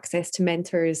have access to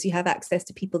mentors, you have access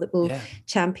to people that will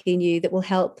champion you, that will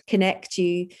help connect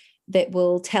you, that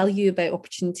will tell you about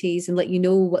opportunities and let you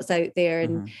know what's out there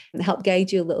and help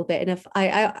guide you a little bit. And if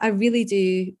I really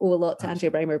do owe a lot to Andrea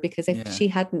Breimer, because if she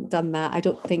hadn't done that, I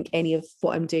don't think any of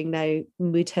what I'm doing now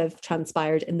would have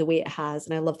transpired in the way it has.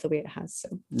 And I love the way it has.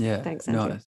 So thanks, Andrea.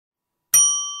 No.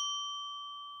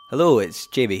 Hello, it's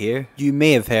JB here. You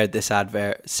may have heard this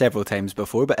advert several times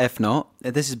before, but if not,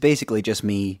 this is basically just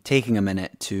me taking a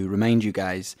minute to remind you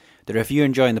guys that if you're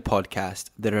enjoying the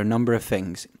podcast, there are a number of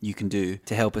things you can do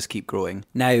to help us keep growing.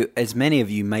 Now, as many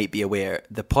of you might be aware,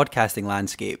 the podcasting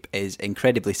landscape is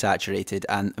incredibly saturated,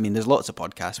 and there's lots of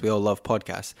podcasts, we all love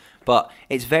podcasts, but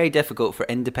it's very difficult for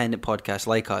independent podcasts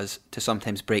like us to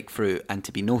sometimes break through and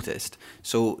to be noticed.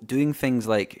 So doing things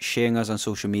like sharing us on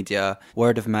social media,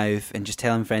 word of mouth, and just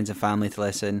telling friends and family to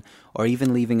listen, or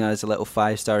even leaving us a little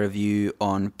 5-star review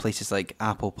on places like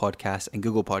Apple Podcasts and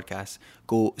Google Podcasts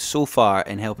go so far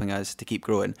in helping us to keep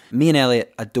growing. Me and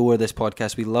Elliot adore this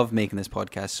podcast. We love making this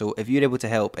podcast. So if you're able to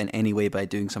help in any way by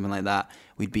doing something like that,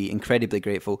 we'd be incredibly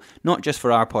grateful. Not just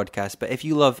for our podcast, but if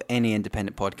you love any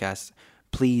independent podcast,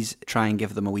 please try and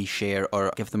give them a wee share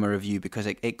or give them a review, because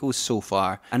it goes so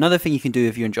far. Another thing you can do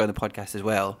if you enjoy the podcast as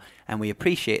well, and we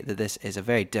appreciate that this is a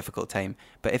very difficult time,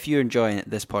 but if you're enjoying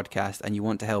this podcast and you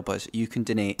want to help us, you can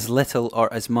donate as little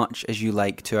or as much as you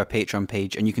like to our Patreon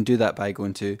page, and you can do that by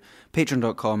going to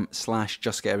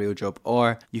patreon.com/justgetarealjob,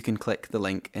 or you can click the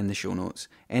link in the show notes.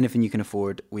 Anything you can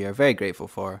afford, we are very grateful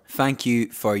for. Thank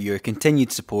you for your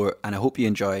continued support, and I hope you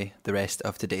enjoy the rest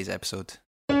of today's episode.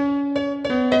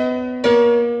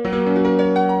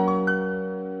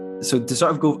 So to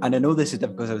sort of go, and I know this is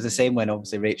difficult because it was the same when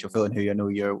obviously Rachel Fullen, who I know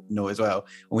you know as well,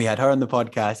 when we had her on the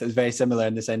podcast, it was very similar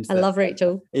in the sense that, I love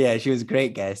Rachel. Yeah, she was a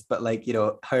great guest, but like, you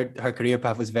know, her career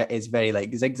path is very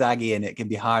like zigzaggy, and it can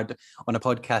be hard on a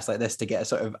podcast like this to get a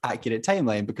sort of accurate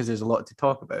timeline because there's a lot to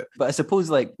talk about. But I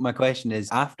suppose like my question is,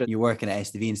 after you're working at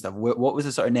STV and stuff, what was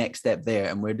the sort of next step there,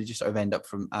 and where did you sort of end up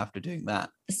from after doing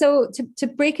that? So to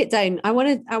break it down, I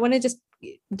want to just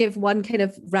give one kind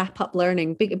of wrap up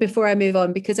learning before I move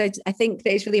on, because I think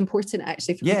that it's really important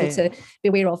actually for people to be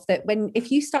aware of that.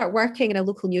 If you start working in a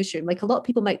local newsroom, like a lot of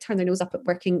people might turn their nose up at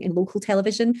working in local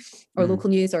television or local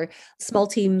news or small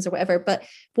teams or whatever, but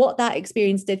what that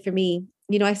experience did for me,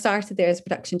 you know, I started there as a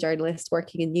production journalist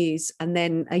working in news, and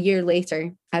then a year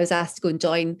later I was asked to go and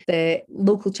join the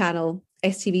local channel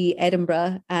STV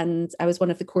Edinburgh, and I was one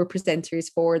of the core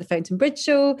presenters for the Fountain Bridge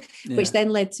show, which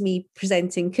then led to me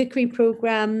presenting cookery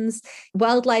programs,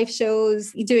 wildlife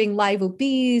shows, doing live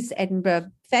OBs,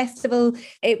 Edinburgh Festival.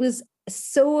 It was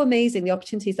so amazing, the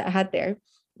opportunities that I had there.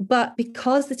 But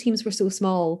because the teams were so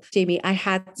small, Jamie, I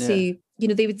had to, you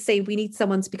know, they would say, we need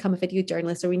someone to become a video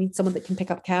journalist, or we need someone that can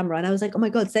pick up camera. And I was like, oh my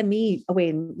God, send me away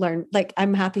and learn. Like,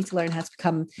 I'm happy to learn how to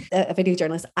become a video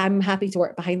journalist. I'm happy to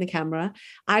work behind the camera.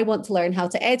 I want to learn how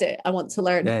to edit. I want to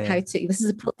learn how to, this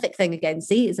is a prolific thing again.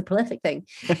 See, it's a prolific thing.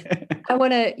 I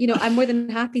want to, you know, I'm more than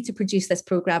happy to produce this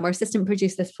program or assistant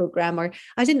produce this program. Or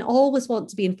I didn't always want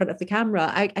to be in front of the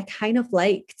camera. I kind of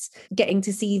liked getting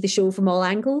to see the show from all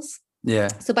angles. Yeah.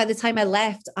 So by the time I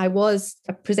left, I was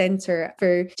a presenter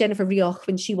for Jennifer Rioch.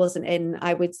 When she wasn't in,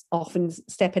 I would often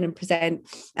step in and present.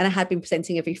 And I had been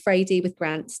presenting every Friday with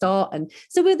Grant Stott. And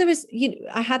so there was, you know,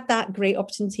 I had that great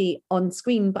opportunity on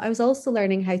screen, but I was also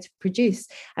learning how to produce.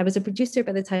 I was a producer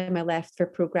by the time I left for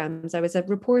programs. I was a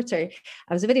reporter.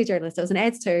 I was a video journalist. I was an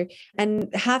editor. And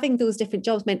having those different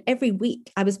jobs meant every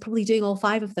week I was probably doing all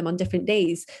 5 of them on different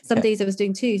days. Some days I was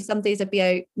doing 2. Some days I'd be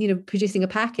out, you know, producing a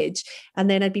package, and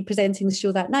then I'd be presenting the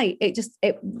show that night.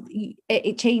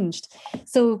 It changed.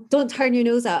 So don't turn your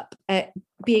nose up at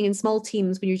being in small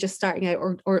teams when you're just starting out,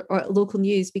 or local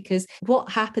news, because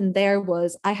what happened there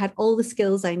was I had all the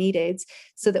skills I needed,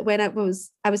 so that when I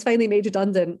was finally made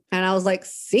redundant, and I was like,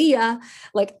 see ya,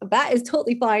 like that is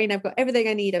totally fine. I've got everything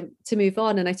I need to move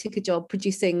on. And I took a job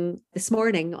producing This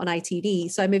Morning on ITV.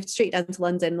 So I moved straight down to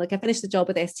London. Like I finished the job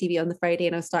with STV on the Friday,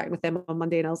 and I was starting with them on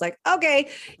Monday. And I was like,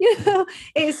 okay, you know,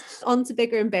 it's on to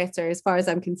bigger and better as far as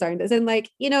I'm concerned. As in,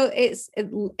 like, you know, it's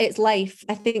life.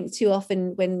 I think too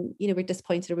often when, you know, we're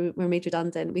disappointed or we're made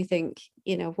redundant, we think,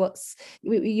 you know,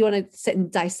 you want to sit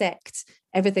and dissect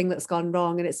everything that's gone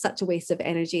wrong, and it's such a waste of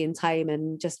energy and time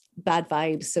and just bad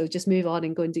vibes. So just move on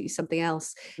and go and do something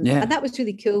else. And that was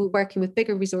really cool, working with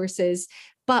bigger resources.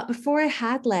 But before I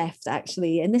had left,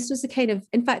 actually, and this was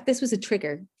this was a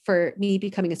trigger for me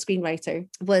becoming a screenwriter,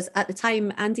 was at the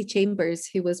time Andy Chambers,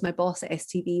 who was my boss at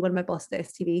STV, one of my bosses at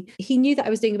STV, he knew that I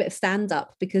was doing a bit of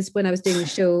stand-up, because when I was doing the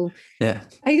show,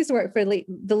 I used to work for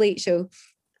the Late Show,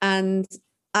 and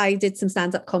I did some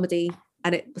stand-up comedy,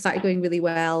 and it started going really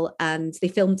well. And they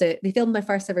filmed my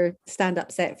first ever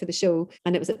stand-up set for the show,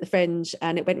 and it was at the Fringe,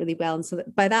 and it went really well. And so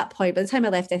by that point, by the time I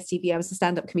left STV, I was a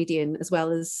stand-up comedian as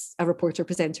well as a reporter,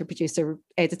 presenter, producer,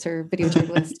 editor, video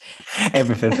journalist.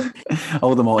 Everything.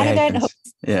 All the multi-hyphens.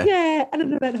 Yeah, and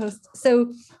an event host.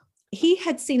 So he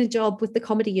had seen a job with the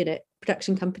Comedy Unit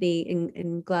production company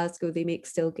in Glasgow. They make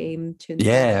Still Game tunes.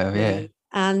 Yeah.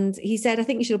 And he said, I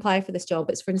think you should apply for this job.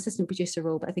 It's for an assistant producer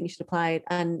role, but I think you should apply.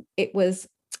 And it was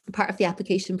part of the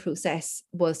application process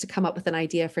was to come up with an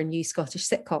idea for a new Scottish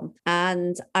sitcom.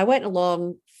 And I went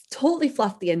along, totally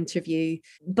fluffed the interview,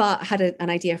 but had an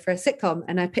idea for a sitcom,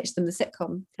 and I pitched them the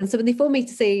sitcom. And so when they phoned me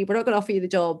to say, we're not going to offer you the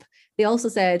job, they also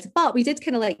said, but we did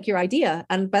kind of like your idea.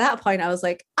 And by that point I was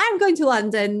like, I'm going to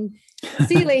London.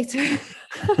 See you later.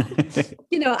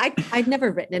 You know, I'd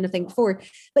never written anything before,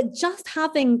 but just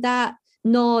having that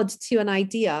nod to an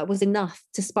idea was enough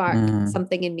to spark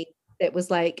something in me that was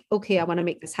like, okay, I want to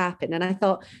make this happen. And I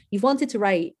thought, you've wanted to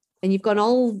write and you've gone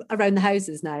all around the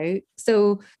houses now,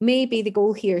 so maybe the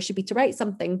goal here should be to write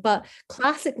something. But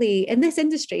classically in this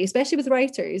industry, especially with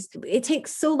writers, it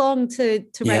takes so long to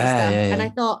write stuff. And I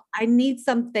thought, I need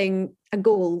something a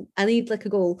goal. I need like a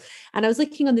goal. And I was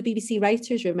looking on the BBC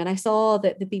Writers' Room and I saw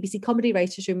that the BBC Comedy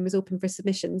Writers' Room was open for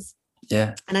submissions.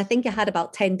 Yeah. And I think I had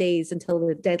about 10 days until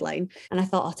the deadline. And I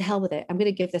thought, oh, to hell with it. I'm going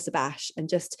to give this a bash and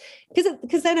just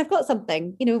because then I've got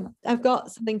something, I've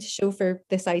got something to show for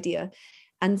this idea.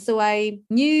 And so I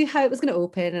knew how it was going to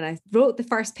open and I wrote the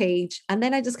first page. And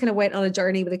then I just kind of went on a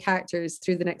journey with the characters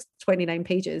through the next 29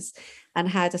 pages and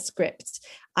had a script.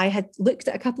 I had looked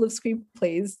at a couple of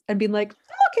screenplays and been like,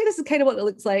 oh, okay, this is kind of what it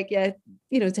looks like. Yeah,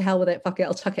 to hell with it. Fuck it.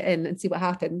 I'll chuck it in and see what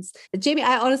happens. But Jamie,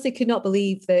 I honestly could not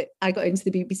believe that I got into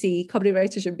the BBC Comedy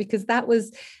Writers' Room because that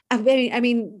was, I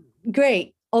mean,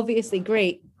 great, obviously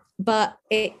great. But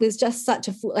it was just such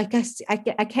a, like,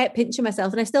 I kept pinching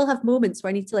myself and I still have moments where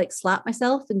I need to like slap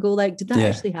myself and go like, did that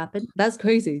actually happen? That's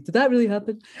crazy. Did that really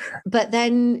happen? But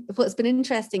then what's been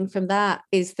interesting from that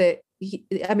is that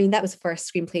that was the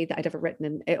first screenplay that I'd ever written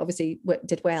and it obviously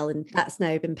did well and that's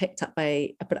now been picked up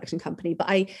by a production company.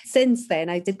 But since then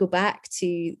I did go back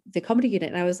to the comedy unit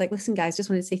and I was like, listen guys, just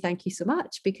wanted to say thank you so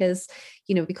much because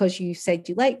you said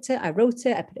you liked it, I wrote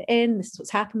it, I put it in, this is what's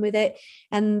happened with it.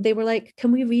 And they were like,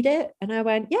 can we read it? And I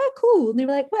went, yeah, cool. And they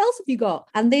were like, what else have you got?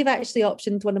 And they've actually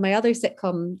optioned one of my other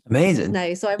sitcoms. Amazing.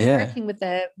 Now. So I'm working with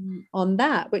them on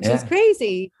that, which is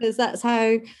crazy because that's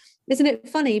how, isn't it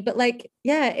funny? But like,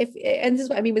 and this is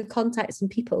what I mean with contacts and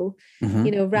people,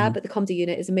 Rab at the comedy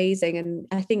unit is amazing. And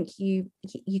I think you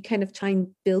kind of try and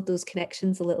build those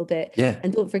connections a little bit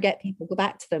and don't forget people, go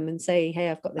back to them and say, hey,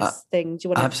 I've got this thing. Do you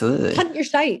want to absolutely hunt your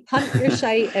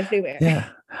shite everywhere? Yeah.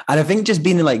 And I think just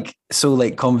being like so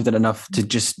like confident enough to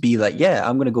just be like, yeah,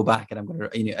 I'm going to go back and I'm going to,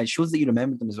 it shows that you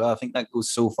remember them as well. I think that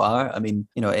goes so far. I mean,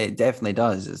 it definitely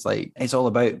does. It's like, it's all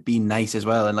about being nice as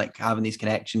well. And like having these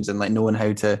connections and like knowing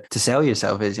how to sell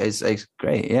yourself is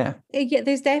great. Yeah. Yeah.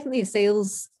 There's definitely a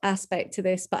sales aspect to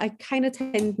this, but I kind of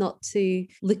tend not to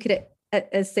look at it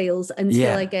as sales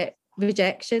until I get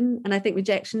rejection. And I think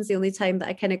rejection is the only time that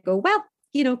I kind of go, well,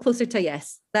 closer to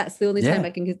yes. That's the only time I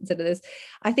can consider this.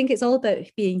 I think it's all about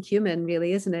being human,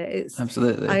 really, isn't it? It's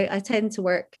absolutely. I tend to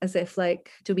work as if like,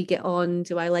 do we get on?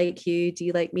 Do I like you? Do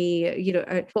you like me?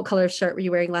 What color of shirt were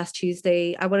you wearing last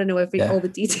Tuesday? I want to know all the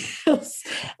details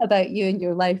about you and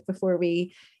your life before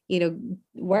we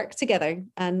work together.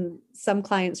 And some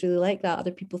clients really like that.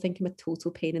 Other people think I'm a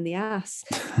total pain in the ass.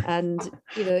 And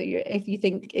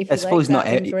I suppose not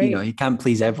you can't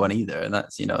please everyone either, and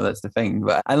that's that's the thing.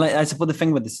 But I suppose the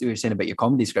thing with this you were saying about your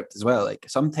comedy script as well, like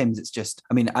sometimes it's just,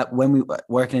 I mean, when we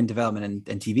working in development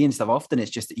and TV and stuff, often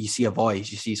it's just that you see a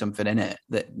voice, you see something in it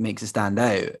that makes it stand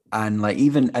out. And like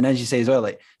and as you say as well,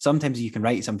 like sometimes you can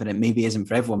write something that maybe isn't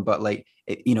for everyone, but like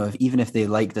even if they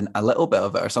liked a little bit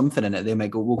of it or something in it, they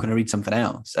might go, well, can I read something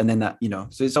else? And then that,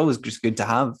 so it's always just good to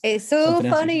have. It's so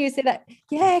funny you say that.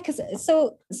 Yeah, because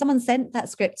so someone sent that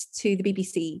script to the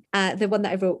BBC, the one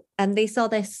that I wrote, and they saw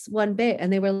this one bit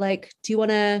and they were like, do you want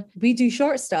to redo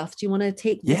short stuff? Do you want to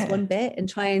take this one bit and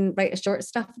try and write a short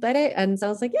stuff about it? And so I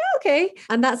was like, yeah, okay.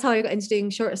 And that's how I got into doing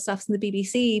short stuffs in the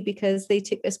BBC, because they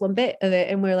took this one bit of it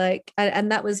and we're like,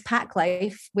 and that was Pack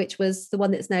Life, which was the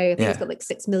one that's now, I think it's got like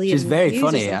 6 million. She's very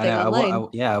funny.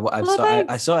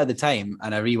 I saw it at the time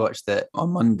and I rewatched it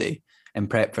on Monday and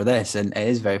prep for this, and it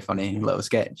is very funny little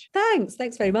sketch.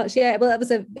 Thanks very much. Yeah, well,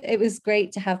 it was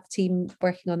great to have the team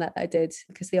working on that I did,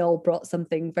 because they all brought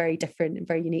something very different and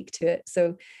very unique to it.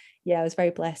 So yeah, I was very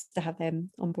blessed to have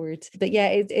them on board. But yeah,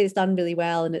 it's done really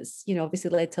well, and it's obviously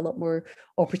led to a lot more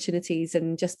opportunities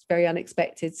and just very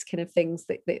unexpected kind of things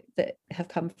that have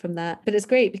come from that. But it's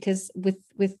great because with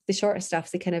the shorter stuff,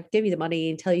 they kind of give you the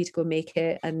money and tell you to go make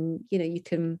it, and you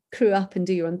can crew up and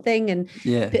do your own thing and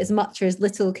put as much or as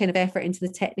little kind of effort into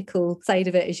the technical side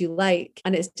of it as you like.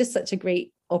 And it's just such a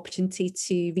great opportunity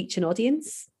to reach an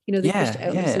audience. They pushed it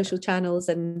out on social channels,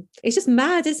 and it's just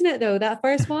mad, isn't it, though? That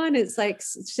first one, it's like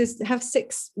just have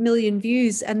 6 million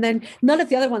views, and then none of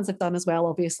the other ones have done as well,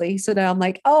 obviously. So now I'm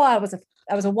like, oh, I was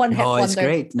a one-hit wonder. It's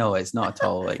great. No, it's not at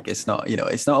all. Like, it's not,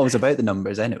 it's not always about the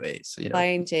numbers anyway. So,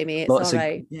 fine, Jamie, it's all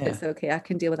right. It's okay. I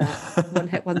can deal with that.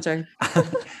 One-hit wonder.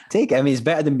 Take it. I mean, it's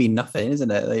better than being nothing,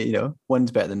 isn't it? Like,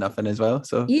 one's better than nothing as well.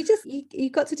 So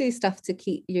you've got to do stuff to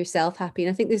keep yourself happy. And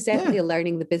I think there's definitely a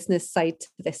learning the business side to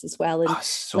this as well, and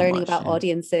learning about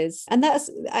audiences. And that's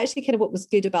actually kind of what was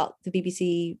good about the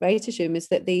BBC Writers' Room, is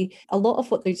that a lot of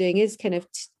what they're doing is kind of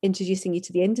introducing you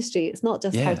to the industry. It's not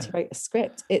just how to write a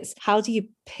script. It's how do you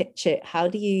pitch it? How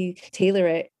do you tailor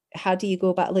it? how do you go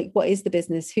about, like, what is the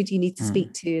business? Who do you need to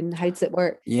speak to, and how does it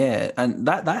work? Yeah, and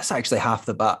that's actually half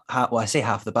the battle. Well, I say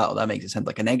half the battle, that makes it sound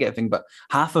like a negative thing, but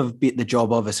half of the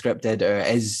job of a script editor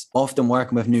is often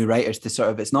working with new writers to sort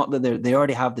of, it's not that they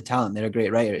already have the talent, they're a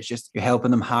great writer, it's just you're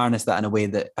helping them harness that in a way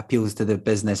that appeals to the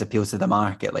business, appeals to the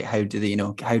market. Like, how do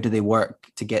they work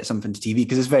to get something to TV?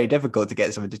 Because it's very difficult to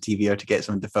get something to TV or to get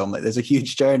something to film. Like, there's a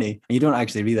huge journey, and you don't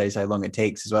actually realize how long it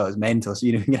takes as well. It's mental. So,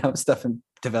 you can have stuff in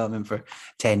development for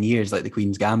 10 years, like the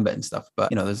Queen's Gambit and stuff, but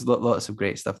there's lots of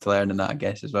great stuff to learn in that, I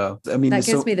guess, as well. I mean, that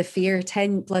gives me the fear.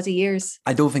 10 bloody years.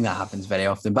 I don't think that happens very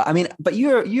often, but I mean, but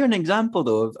you're an example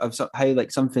though of how,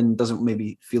 like, something doesn't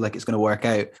maybe feel like it's going to work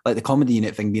out, like the comedy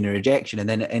unit thing being a rejection, and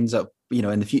then it ends up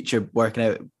in the future working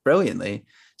out brilliantly.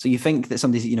 So you think that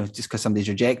somebody's, just because somebody's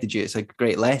rejected you, it's a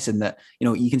great lesson that,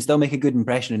 you can still make a good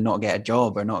impression and not get a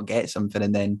job or not get something,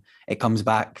 and then it comes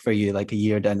back for you like a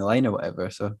year down the line or whatever.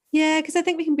 So yeah, because I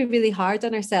think we can be really hard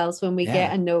on ourselves when we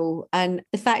get a no. And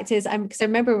the fact is, because I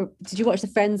remember, did you watch the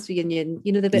Friends reunion?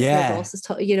 The bit where Ross is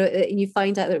and you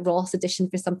find out that Ross auditioned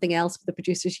for something else with the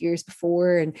producers years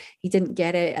before, and he didn't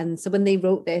get it. And so when they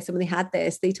wrote this and when they had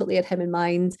this, they totally had him in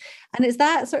mind. And it's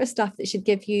that sort of stuff that should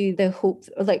give you the hope,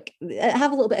 or like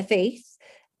have a little bit of faith,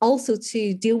 also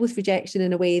to deal with rejection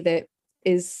in a way that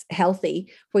is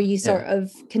healthy, where you sort of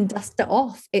can dust it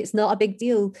off. It's not a big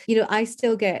deal. I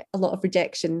still get a lot of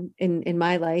rejection in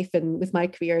my life and with my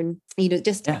career. And,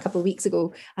 just a couple of weeks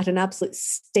ago, I had an absolute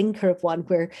stinker of one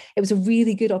where it was a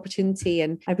really good opportunity.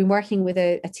 And I've been working with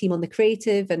a team on The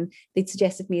Creative, and they'd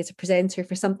suggested me as a presenter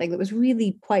for something that was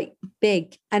really quite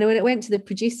big. And when it went to the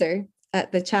producer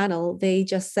at the channel, they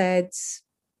just said,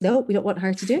 no, we don't want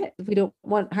her to do it. We don't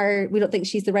want her. We don't think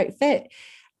she's the right fit.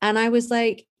 And I was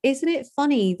like, isn't it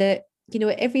funny that,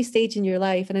 at every stage in your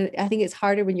life, and I think it's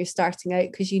harder when you're starting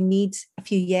out because you need a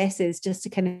few yeses just to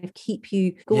kind of keep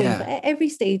you going. But at every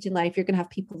stage in life, you're going to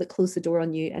have people that close the door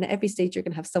on you. And at every stage, you're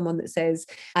going to have someone that says,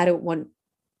 I don't want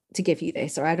to give you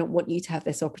this, or I don't want you to have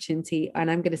this opportunity. And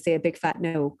I'm going to say a big fat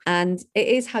no. And it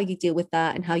is how you deal with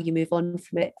that and how you move on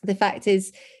from it. The fact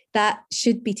is, that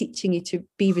should be teaching you to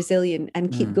be resilient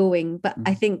and keep going. But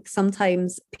I think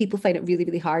sometimes people find it really,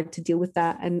 really hard to deal with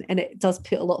that. And it does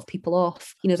put a lot of people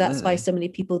off. That's why so many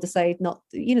people decide not,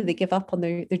 they give up on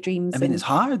their dreams. I mean, it's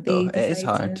hard though. It is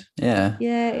hard. Yeah,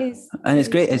 it is. And it's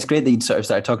great. It's great that you sort of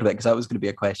started talking about it, because that was going to be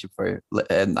a question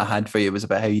I had for you, was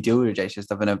about how you deal with rejection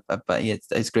stuff. And but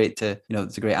it's great to,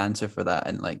 it's a great answer for that.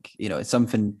 And like, it's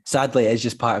something, sadly, it's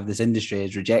just part of this industry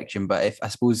is rejection. But if I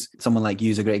suppose someone like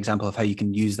you is a great example of how you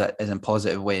can use that as a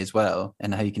positive way as well,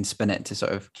 and how you can spin it to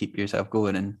sort of keep yourself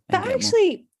going. But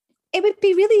actually, it would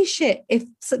be really shit if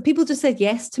people just said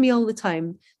yes to me all the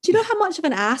time. Do you know how much of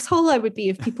an asshole I would be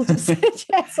if people just said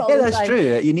yes all the time? Yeah, that's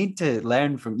true. You need to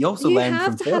learn from. You also learn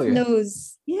from failure. Have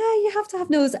no's. Yeah, you have to have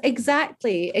no's.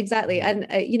 Exactly. And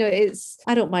it's.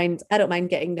 I don't mind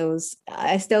getting no's.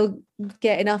 I still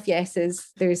get enough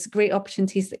yeses. There's great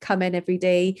opportunities that come in every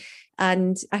day,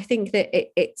 and I think that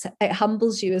it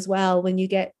humbles you as well when you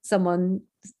get someone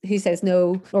who says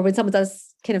no, or when someone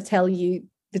does kind of tell you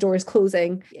the door is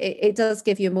closing. It does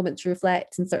give you a moment to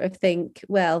reflect and sort of think,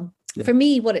 well, for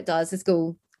me, what it does is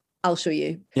go, I'll show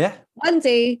you. Yeah. One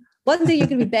day you're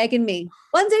going to be begging me.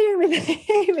 One day you're going to be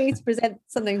begging me to present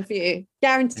something for you.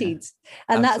 Guaranteed.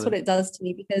 And absolutely. That's what it does to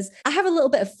me, because I have a little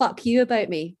bit of fuck you about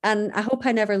me. And I hope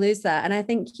I never lose that. And I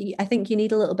think you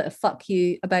need a little bit of fuck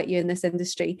you about you in this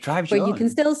industry. Drives where you you can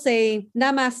still say,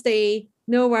 namaste,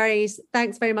 no worries,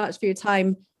 thanks very much for your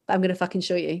time, but I'm going to fucking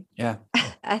show you. Yeah.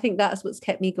 I think that's what's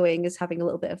kept me going, is having a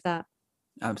little bit of that.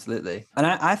 Absolutely. And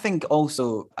I think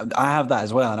also I have that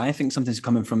as well. And I think something's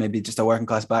coming from maybe just a working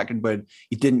class background where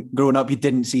growing up, you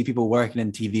didn't see people working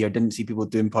in TV or didn't see people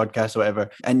doing podcasts or whatever.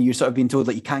 And you're sort of being told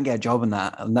that you can't get a job in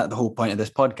that. And that's the whole point of this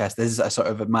podcast. This is a sort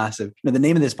of a massive, the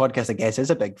name of this podcast, I guess,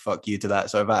 is a big fuck you to that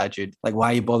sort of attitude. Like,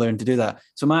 why are you bothering to do that?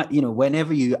 So Matt,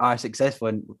 whenever you are successful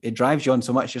and it drives you on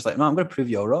so much, just like, no, I'm going to prove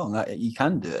you all wrong. You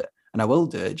can do it. And I will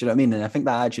do it. Do you know what I mean? And I think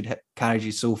that attitude carries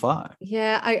you so far.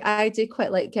 Yeah, I do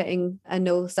quite like getting a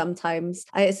no sometimes.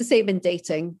 It's the same in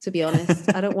dating, to be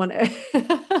honest. I don't want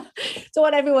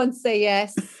everyone to say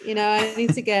yes. I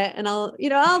need to get, and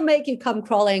I'll make you come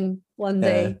crawling one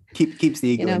day. Keeps the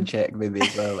ego in check, maybe,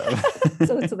 as well.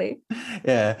 Totally.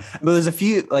 Yeah. But there's a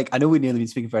few, I know we've nearly been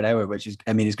speaking for an hour, which is,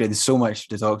 it's great. There's so much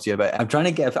to talk to you about. I'll try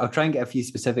and get a few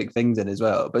specific things in as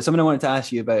well. But something I wanted to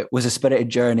ask you about was A Spirited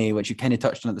Journey, which you kind of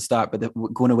touched on at the start, but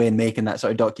going away and making that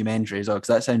sort of documentary as well, because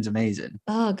that sounds amazing.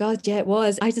 Oh God, yeah, it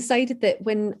was. I decided that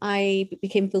when I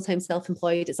became full-time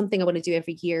self-employed, it's something I want to do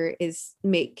every year, is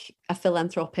make a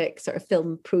philanthropic sort of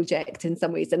film project in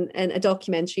some ways. And a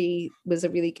documentary was a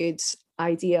really good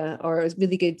idea, or it was a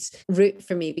really good route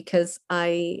for me, because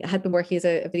I had been working as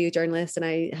a video journalist, and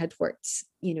I had worked,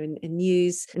 you know, in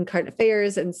news and current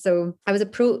affairs. And so I was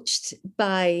approached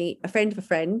by a friend of a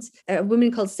friend, a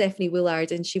woman called Stephanie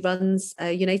Woolard, and she runs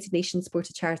a United Nations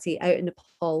supported charity out in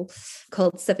Nepal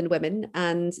called Seven Women,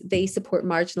 and they support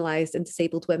marginalized and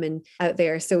disabled women out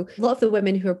there. So a lot of the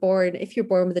women who are born, if you're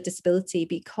born with a disability,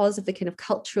 because of the kind of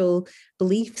cultural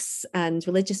beliefs and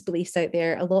religious beliefs out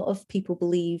there, a lot of people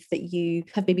believe that you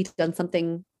have maybe done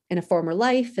something in a former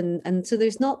life, and so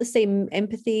there's not the same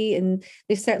empathy, and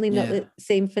there's certainly not the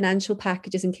same financial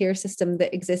packages and care system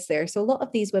that exists there. So a lot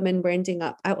of these women were ending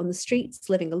up out on the streets,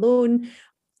 living alone,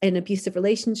 in abusive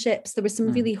relationships. There were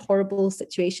some really horrible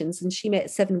situations, and she met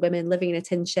 7 women living in a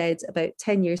tin shed about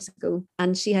 10 years ago,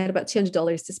 and she had about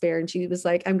 $200 to spare, and she was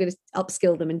like, I'm going to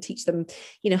upskill them and teach them,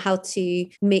 you know, how to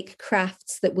make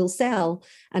crafts that will sell.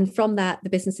 And from that,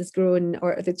 the business has grown,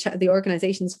 or the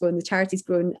organization's grown, the charity's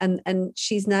grown, and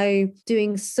she's now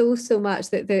doing so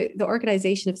much that the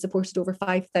organization have supported over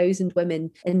 5,000 women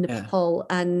in Nepal,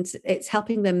 and it's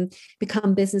helping them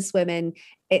become business women.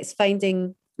 It's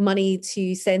finding money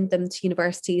to send them to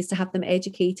universities, to have them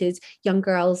educated, young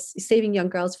girls, saving young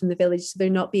girls from the village so they're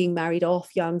not being married off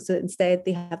young, so that instead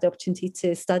they have the opportunity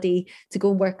to study, to go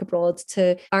and work abroad,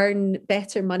 to earn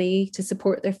better money, to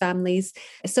support their families.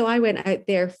 So I went out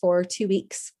there for 2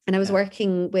 weeks, and I was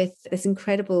working with this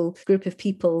incredible group of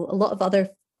people, a lot of other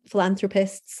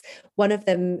philanthropists. One of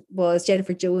them was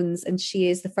Jennifer Jones, and she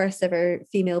is the first ever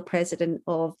female president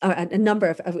of a number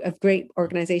of great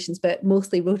organizations, but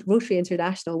mostly Rotary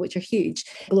International, which are huge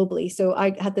globally. So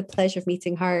I had the pleasure of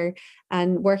meeting her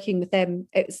and working with them.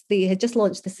 They had just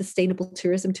launched the Sustainable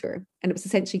Tourism Tour, and it was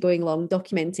essentially going along,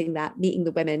 documenting that, meeting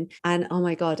the women. And oh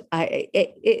my God,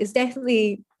 it is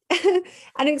definitely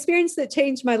an experience that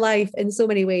changed my life in so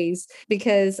many ways,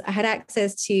 because I had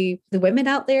access to the women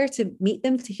out there, to meet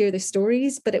them, to hear their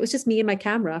stories, but it was just me and my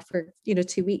camera for,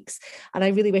 2 weeks. And I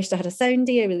really wished I had a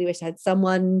soundy. I really wished I had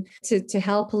someone to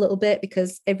help a little bit,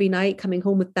 because every night coming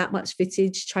home with that much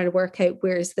footage, trying to work out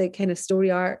where's the kind of story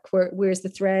arc, where's the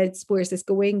threads, where's this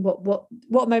going, what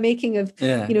am I making of,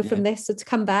 from this. So to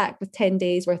come back with 10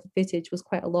 days worth of footage was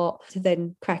quite a lot to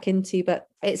then crack into, but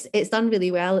it's done really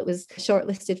well. It was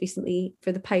shortlisted recently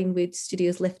for the Pinewood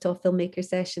Studios Liftoff Filmmaker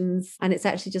Sessions, and it's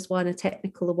actually just won a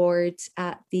technical award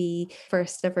at the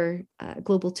first ever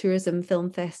Global Tourism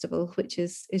Film Festival, which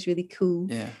is really cool.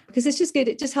 Yeah, because it's just good.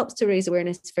 It just helps to raise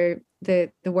awareness for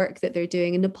the work that they're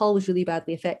doing. And Nepal was really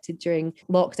badly affected during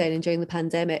lockdown and during the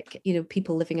pandemic.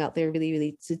 People living out there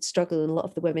really did struggle, and a lot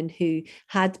of the women who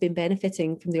had been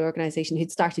benefiting from the organisation,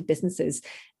 who'd started businesses,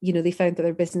 they found that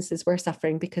their businesses were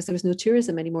suffering because there was no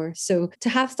tourism anymore. So to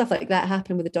have stuff like that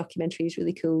happen with a documentary is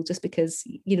really cool, just because,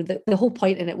 the whole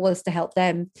point in it was to help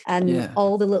them. And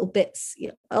all the little bits,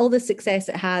 all the success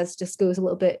it has just goes a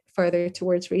little bit further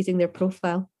towards raising their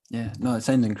profile. Yeah, no, it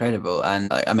sounds incredible.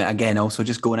 And I mean, again, also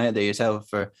just going out there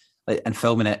yourself and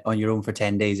filming it on your own for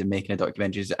 10 days and making a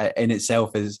documentary in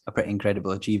itself is a pretty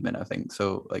incredible achievement, I think.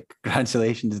 So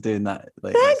congratulations doing that.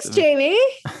 Thanks, Jamie.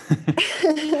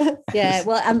 Yeah,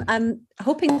 well, I'm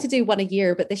hoping to do one a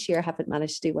year, but this year I haven't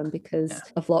managed to do one because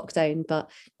of lockdown. But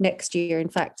next year, in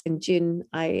fact, in June,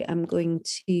 I am going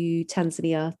to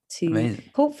Tanzania to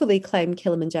hopefully climb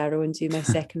Kilimanjaro and do my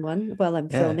second one while I'm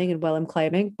filming and while I'm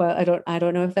climbing. But I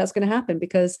don't know if that's going to happen,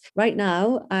 because right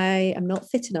now I am not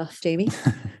fit enough, Jamie.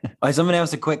 Something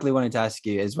else I quickly wanted to ask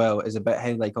you as well is about how,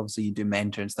 obviously you do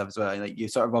mentor and stuff as well. You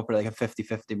sort of operate a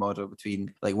 50-50 model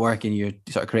between working your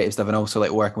sort of creative stuff and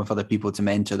also working with other people to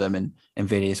mentor them in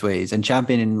various ways, and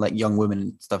championing young women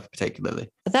and stuff particularly.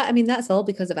 That's all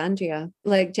because of Andrea.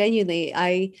 Genuinely,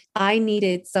 I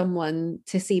needed someone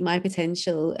to see my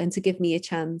potential and to give me a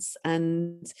chance,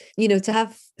 and to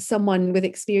have someone with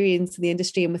experience in the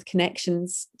industry and with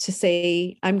connections to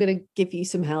say, I'm going to give you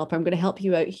some help, I'm going to help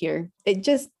you out here.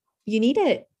 You need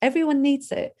it. Everyone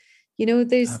needs it.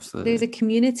 There's a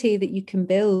community that you can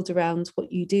build around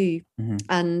what you do,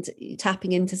 and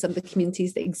tapping into some of the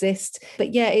communities that exist. But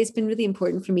it's been really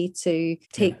important for me to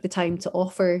take the time to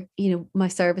offer, my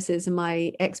services and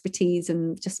my expertise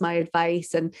and just my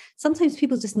advice. And sometimes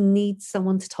people just need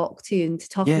someone to talk to and to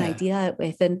talk an idea out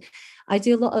with. And I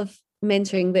do a lot of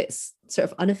mentoring that's sort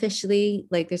of unofficially,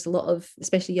 there's a lot of,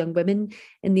 especially young women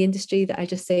in the industry, that I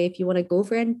just say, if you want to go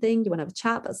for anything, you want to have a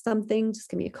chat about something, just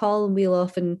give me a call and we'll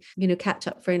often, catch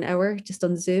up for an hour just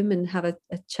on Zoom and have a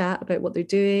chat about what they're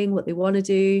doing, what they want to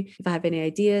do. If I have any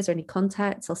ideas or any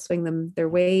contacts, I'll swing them their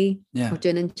way or do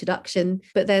an introduction.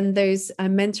 But then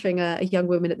I'm mentoring a young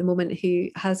woman at the moment who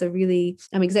has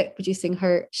I'm exec producing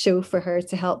her show for her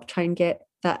to help try and get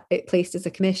that it placed as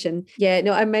a commission. Yeah,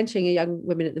 no, I'm mentoring a young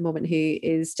woman at the moment who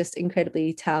is just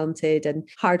incredibly talented and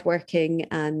hardworking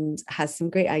and has some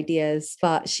great ideas.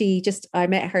 But I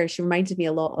met her, she reminded me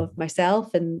a lot of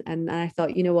myself, and I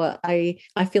thought, you know what, I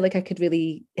feel like I could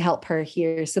really help her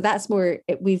here. So that's more,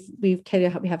 we've kind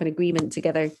of, we have an agreement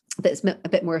together that's a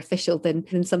bit more official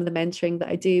than some of the mentoring that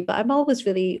I do. But I'm always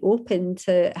really open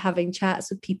to having chats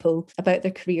with people about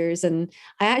their careers, and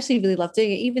I actually really love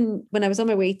doing it. Even when I was on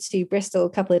my way to Bristol a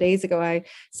couple of days ago, I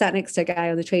sat next to a guy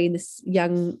on the train, this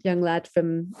young lad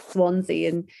from Swansea,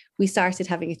 and we started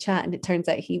having a chat, and it turns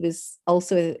out he was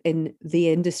also in the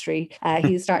industry.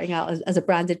 He was starting out as a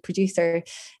branded producer,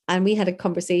 and we had a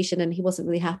conversation, and he wasn't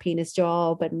really happy in his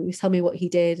job, and he was telling me what he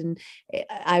did, and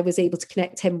I was able to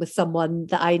connect him with someone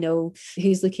that I know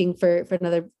who's looking for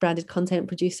another branded content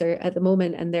producer at the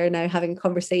moment, and they're now having a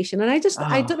conversation. And I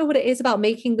don't know what it is about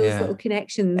making those little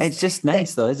connections. It's just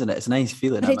nice though, isn't it? It's a nice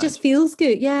feeling. But it just feels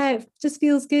good. Yeah, it just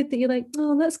feels good that you're like,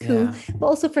 oh, that's cool. Yeah. But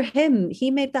also for him,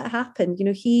 he made that happen. You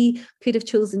know, he could have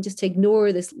chosen just to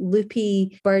ignore this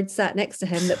loopy bird sat next to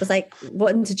him that was like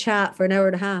wanting to chat for an hour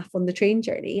and a half on the train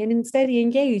journey. And instead he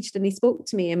engaged and he spoke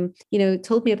to me and, you know,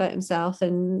 told me about himself,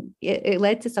 and it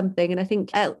led to something. And I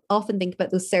think I often think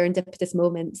about those serendipitous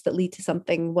moments that lead to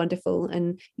something wonderful.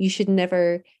 And you should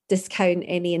never discount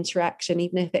any interaction,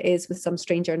 even if it is with some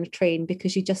stranger on a train,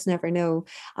 because you just never know.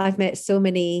 I've met so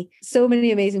many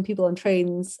amazing people on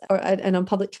trains and on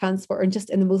public transport, and just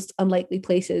in the most unlikely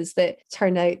places, that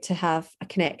turn out to have a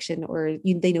connection, or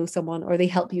they know someone, or they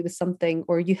help you with something,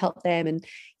 or you help them, and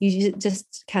you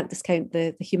just can't discount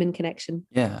the human connection.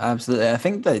 Yeah, absolutely. I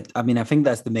think that's one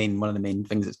of the main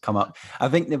things that's come up. I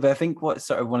think what's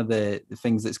sort of one of the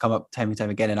things that's come up time and time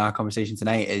again in our conversation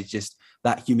tonight is just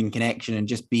that human connection, and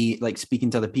just be like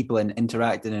speaking to other people and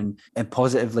interacting and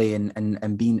positively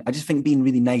and being, I just think being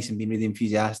really nice and being really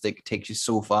enthusiastic takes you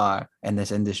so far in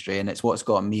this industry, and it's what's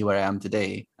gotten me where I am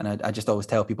today. And I just always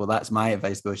tell people that's my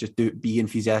advice though, is just be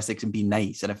enthusiastic and be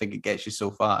nice, and I think it gets you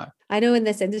so far. I know in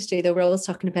this industry though, we're always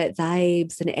talking about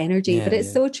vibes and energy, but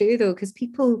it's so true though, because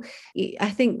people, I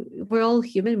think we're all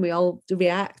human, we all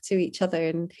react to each other,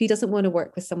 and who doesn't want to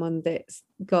work with someone that's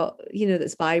got, you know,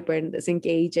 that's vibrant, that's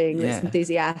engaging, that's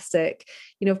enthusiastic.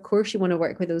 You know, of course you want to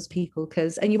work with those people,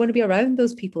 and you want to be around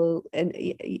those people, and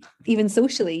even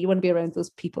socially you want to be around those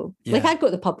people. Like I'd go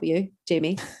to the pub with you,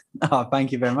 Jamie. Oh,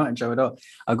 thank you very much.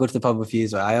 I'll go to the pub with you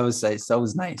as well. I always say it's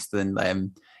always nice than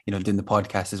you know, doing the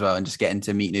podcast as well, and just getting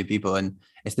to meet new people, and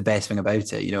it's the best thing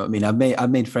about it. You know what I mean?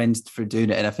 I've made friends for doing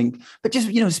it, and I think, but just,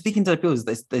 you know, speaking to other people,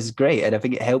 this is great, and I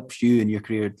think it helps you in your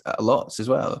career a lot as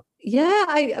well.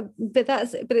 Yeah, but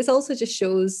it's also just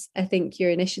shows, I think,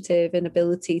 your initiative and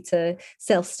ability to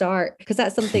self-start, because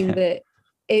that's something that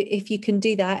if you can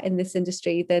do that in this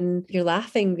industry, then you're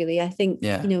laughing, really. I think,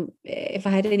 you know, if I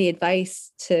had any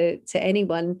advice to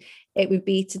anyone, it would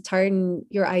be to turn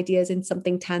your ideas into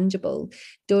something tangible.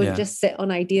 Don't just sit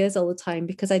on ideas all the time,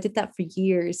 because I did that for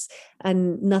years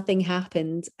and nothing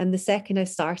happened. And the second I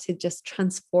started just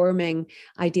transforming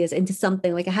ideas into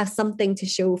something, like I have something to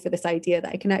show for this idea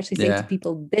that I can actually say to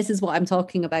people, this is what I'm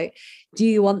talking about. Do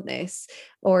you want this?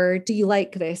 Or do you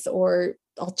like this? Or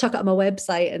I'll chuck it on my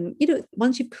website. And, you know,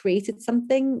 once you've created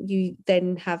something, you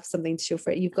then have something to show for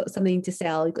it. You've got something to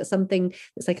sell. You've got something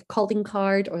that's like a calling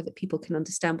card, or that people can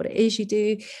understand what it is you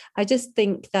do. I just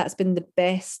think that's been the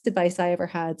best advice I ever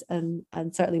had, and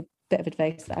certainly a bit of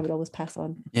advice that I would always pass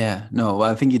on. Yeah, no, well,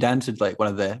 I think you'd answered like one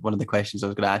of the questions I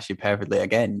was going to ask you perfectly.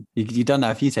 Again, you've done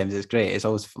that a few times. It's great. It's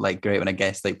always like great when a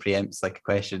guest like preempts like a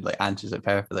question, like answers it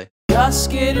perfectly.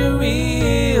 Just get a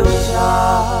real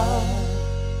job.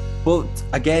 Well,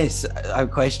 I guess a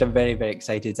question I'm very, very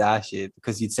excited to ask you,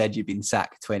 because you'd said you'd been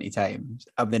sacked 20 times.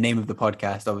 The name of the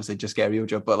podcast, obviously, Just Get a Real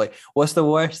Job. But like, what's the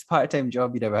worst part-time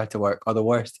job you'd ever had to work, or the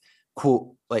worst,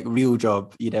 quote, like real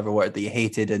job you'd ever worked that you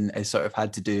hated and sort of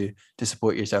had to do to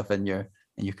support yourself in your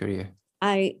career?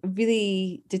 I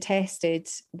really detested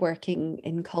working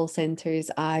in call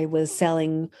centres. I was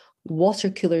selling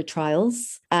water cooler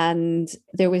trials, and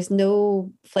there was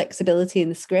no flexibility in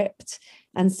the script.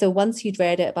 And so once you'd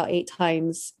read it about 8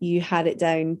 times, you had it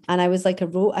down. And I was like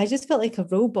I just felt like a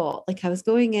robot. Like I was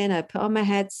going in, I put on my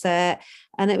headset,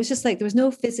 and it was just like, there was no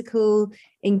physical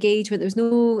engagement. There was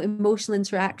no emotional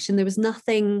interaction. There was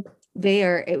nothing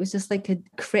there, it was just like a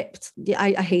crypt. Yeah,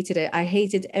 I hated it. I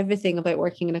hated everything about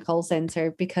working in a call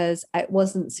center because it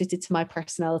wasn't suited to my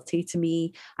personality. To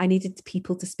me, I needed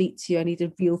people to speak to. I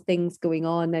needed real things going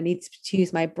on. I needed to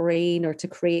use my brain or to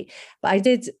create. But I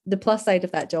did. The plus side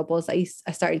of that job was I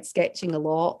started sketching a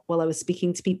lot while I was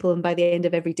speaking to people, and by the end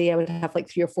of every day, I would have like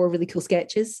 3 or 4 really cool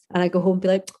sketches, and I go home and be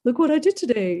like, "Look what I did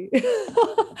today."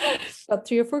 Got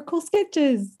 3 or 4 cool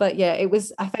sketches. But yeah,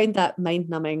 I found that mind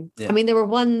numbing. Yeah. I mean, there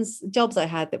were jobs I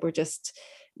had that were just,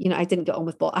 I didn't get on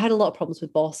with I had a lot of problems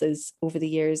with bosses over the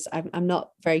years. I'm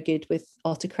not very good with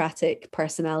autocratic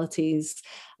personalities.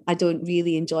 I don't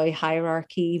really enjoy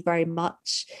hierarchy very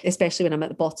much, especially when I'm at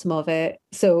the bottom of it.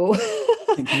 So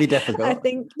It can be difficult. I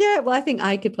think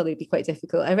I could probably be quite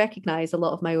difficult. I recognize a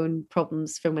lot of my own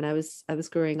problems from when I was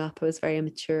growing up. I was very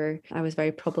immature. I was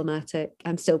very problematic.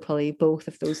 I'm still probably both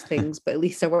of those things, but at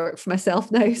least I work for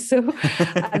myself now. So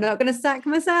I'm not going to sack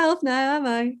myself now, am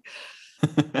I?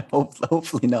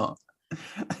 Hopefully not.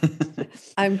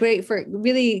 I'm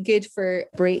really good for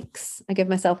breaks. I give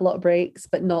myself a lot of breaks,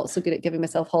 but not so good at giving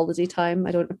myself holiday time.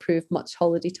 I don't approve much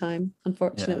holiday time,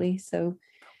 unfortunately. Yeah. So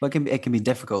well, it can be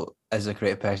difficult as a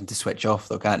creative person to switch off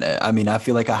though, can't it? I mean, I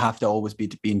feel like I have to always be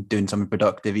doing something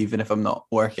productive, even if I'm not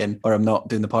working or I'm not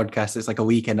doing the podcast. It's like a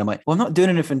weekend. I'm like, well, I'm not doing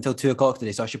anything until 2:00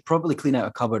 today, so I should probably clean out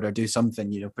a cupboard or do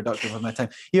something, productive with my time.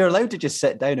 You're allowed to just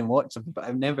sit down and watch something, but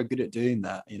I'm never good at doing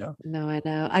that, No, I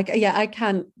know. I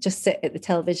can't just sit at the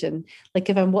television. Like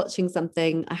if I'm watching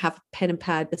something, I have a pen and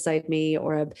pad beside me,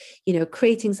 or I'm,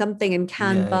 creating something in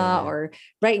Canva or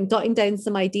dotting down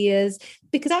some ideas.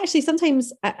 Because actually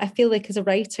sometimes I feel like as a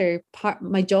writer,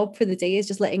 my job for the day is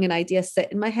just letting an idea sit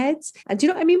in my head. And do you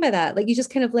know what I mean by that? Like you just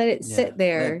kind of let it sit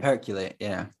there. Let it percolate,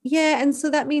 yeah. Yeah, and so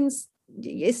that means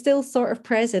it's still sort of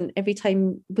present every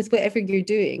time with whatever you're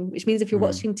doing, which means if you're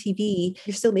watching TV,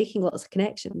 you're still making lots of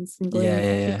connections and going,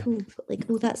 okay, cool. Like,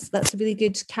 oh, that's a really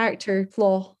good character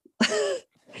flaw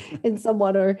in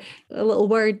someone, or a little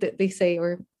word that they say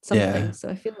or something. Yeah. So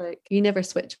I feel like you never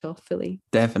switch off fully.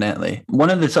 Definitely. One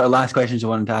of the sort of last questions I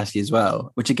wanted to ask you as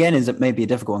well, which again is maybe a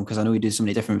difficult one because I know we do so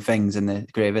many different things in the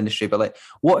creative industry, but like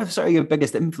what have sort of your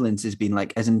biggest influences been,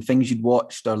 like as in things you'd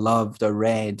watched or loved or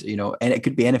read, and it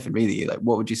could be anything really. Like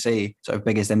what would you say sort of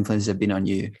biggest influences have been on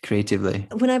you creatively?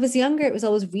 When I was younger, it was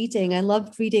always reading. I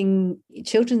loved reading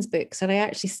children's books, and I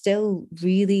actually still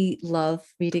really love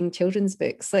reading children's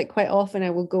books. Like quite often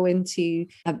I will go into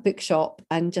a bookshop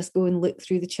and just go and look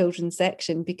through the children's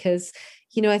section because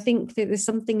I think that there's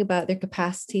something about their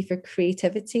capacity for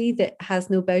creativity that has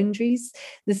no boundaries.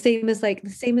 The same as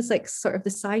sort of the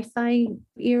sci-fi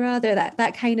era,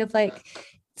 that kind of like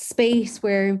space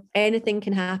where anything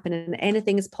can happen and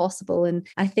anything is possible. And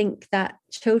I think that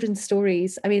children's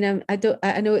stories, I mean, I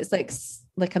know it's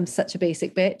like I'm such a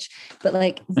basic bitch, but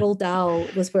like Roald Dahl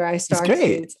was where I started.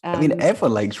 It's great. I mean,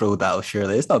 everyone likes Roald Dahl,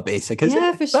 surely. It's not basic, is it?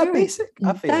 Yeah, for sure. That basic?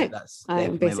 I feel like that's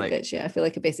I'm a basic bitch. Yeah, I feel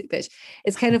like a basic bitch.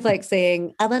 It's kind of like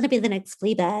saying, I want to be the next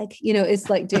Fleabag. It's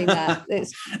like doing that.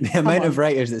 It's the amount of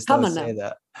writers that still say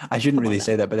that. I shouldn't really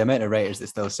say that, but the amount of writers that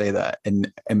still say that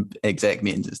in exec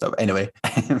meetings and stuff. Anyway.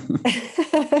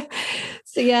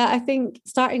 So yeah, I think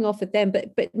starting off with them,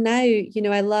 but now,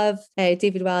 I love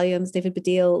David Walliams, David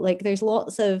Baddiel. Like there's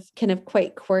lots of kind of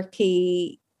quite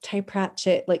quirky Terry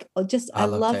Pratchett, like just I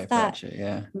love Terry that. Pratchett,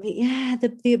 yeah,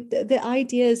 the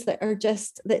ideas that are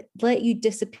just that let you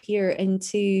disappear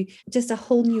into just a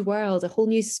whole new world, a whole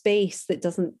new space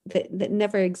that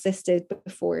never existed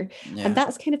before. Yeah. And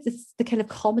that's kind of the kind of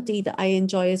comedy that I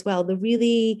enjoy as well. The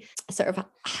really sort of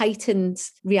heightened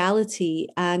reality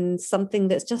and something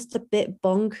that's just a bit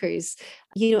bonkers.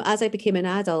 As I became an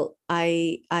adult,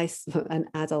 an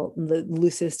adult in the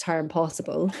loosest term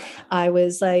possible, I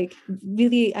was like,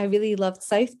 I really loved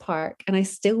South Park, and I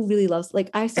still really love,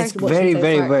 I started watching very, South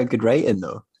very, Park. very good writing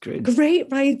though. Great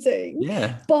writing.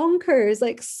 Yeah. Bonkers,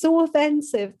 like so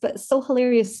offensive, but so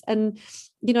hilarious. And,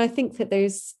 I think that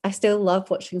I still love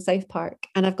watching South Park,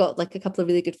 and I've got like a couple of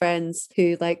really good friends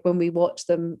who, like, when we watch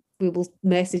them, we will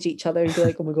message each other and be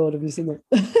like, oh my God, have you seen it?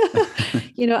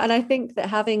 And I think that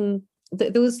having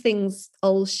those things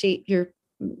all shape your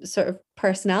sort of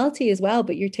personality as well,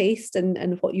 but your taste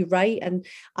and what you write. And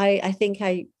I think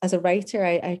as a writer,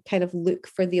 I kind of look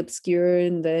for the obscure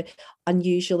and the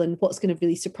unusual and what's going to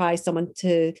really surprise someone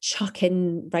to chuck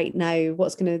in right now,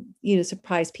 what's going to,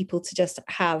 surprise people to just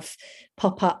have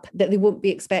pop up that they won't be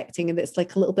expecting, and that's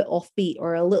like a little bit offbeat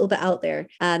or a little bit out there.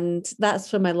 And that's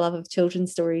from my love of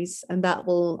children's stories, and that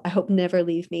will, I hope, never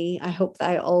leave me. I hope that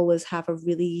I always have a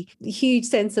really huge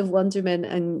sense of wonderment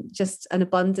and just an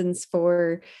abundance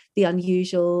for the unusual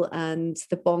usual and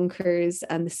the bonkers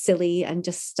and the silly and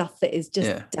just stuff that is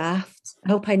just daft. I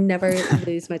hope I never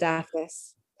lose my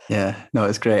daftness. Yeah, no,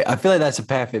 it's great. I feel like that's a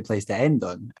perfect place to end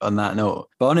on that note.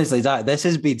 But honestly, this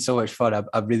has been so much fun.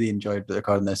 I've really enjoyed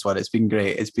recording this one. It's been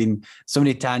great. It's been so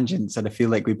many tangents, and I feel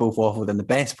like we both waffled in the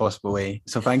best possible way.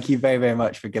 So thank you very, very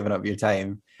much for giving up your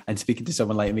time and speaking to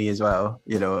someone like me as well.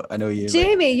 You know, I know you,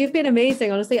 Jamie, you've been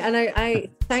amazing, honestly, and I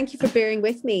thank you for bearing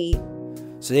with me.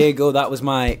 So there you go, that was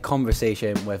my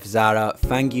conversation with Zara.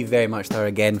 Thank you very much to her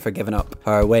again for giving up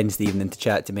her Wednesday evening to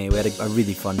chat to me. We had a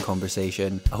really fun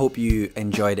conversation. I hope you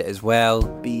enjoyed it as well.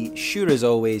 Be sure as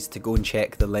always to go and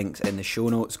check the links in the show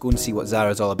notes. Go and see what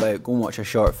Zara's all about. Go and watch her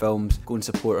short films. Go and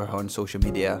support her on social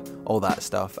media, all that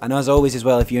stuff. And as always as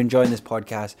well, if you're enjoying this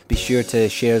podcast, be sure to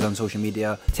share us on social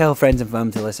media. Tell friends and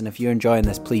family to listen. If you're enjoying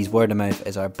this, please, word of mouth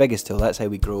is our biggest tool. That's how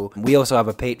we grow. We also have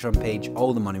a Patreon page.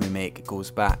 All the money we make goes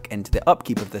back into the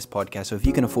upkeep of this podcast, so if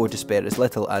you can afford to spare as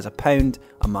little as £1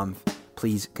 a month,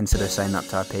 please consider signing up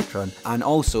to our Patreon. And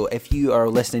also, if you are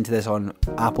listening to this on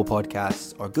Apple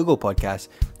Podcasts or Google Podcasts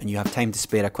and you have time to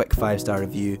spare a quick 5-star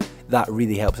review, that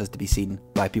really helps us to be seen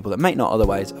by people that might not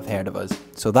otherwise have heard of us.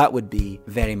 So that would be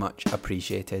very much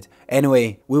appreciated.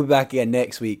 Anyway, we'll be back again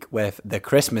next week with the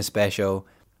Christmas special.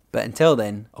 But until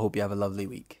then, I hope you have a lovely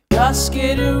week. Just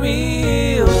get a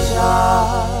real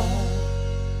job.